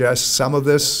digest some of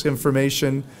this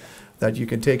information, that you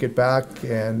can take it back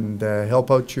and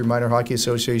help out your minor hockey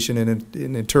association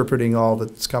in interpreting all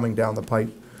that's coming down the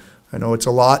pipe. I know it's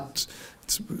a lot.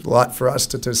 It's a lot for us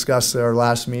to discuss at our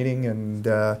last meeting, and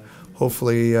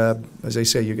hopefully, as I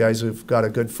say, you guys have got a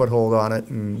good foothold on it,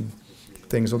 and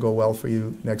things will go well for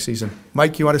you next season.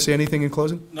 Mike, you want to say anything in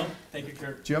closing? No, thank you,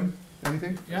 Kurt. Jim,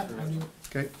 anything? Yeah.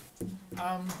 Okay.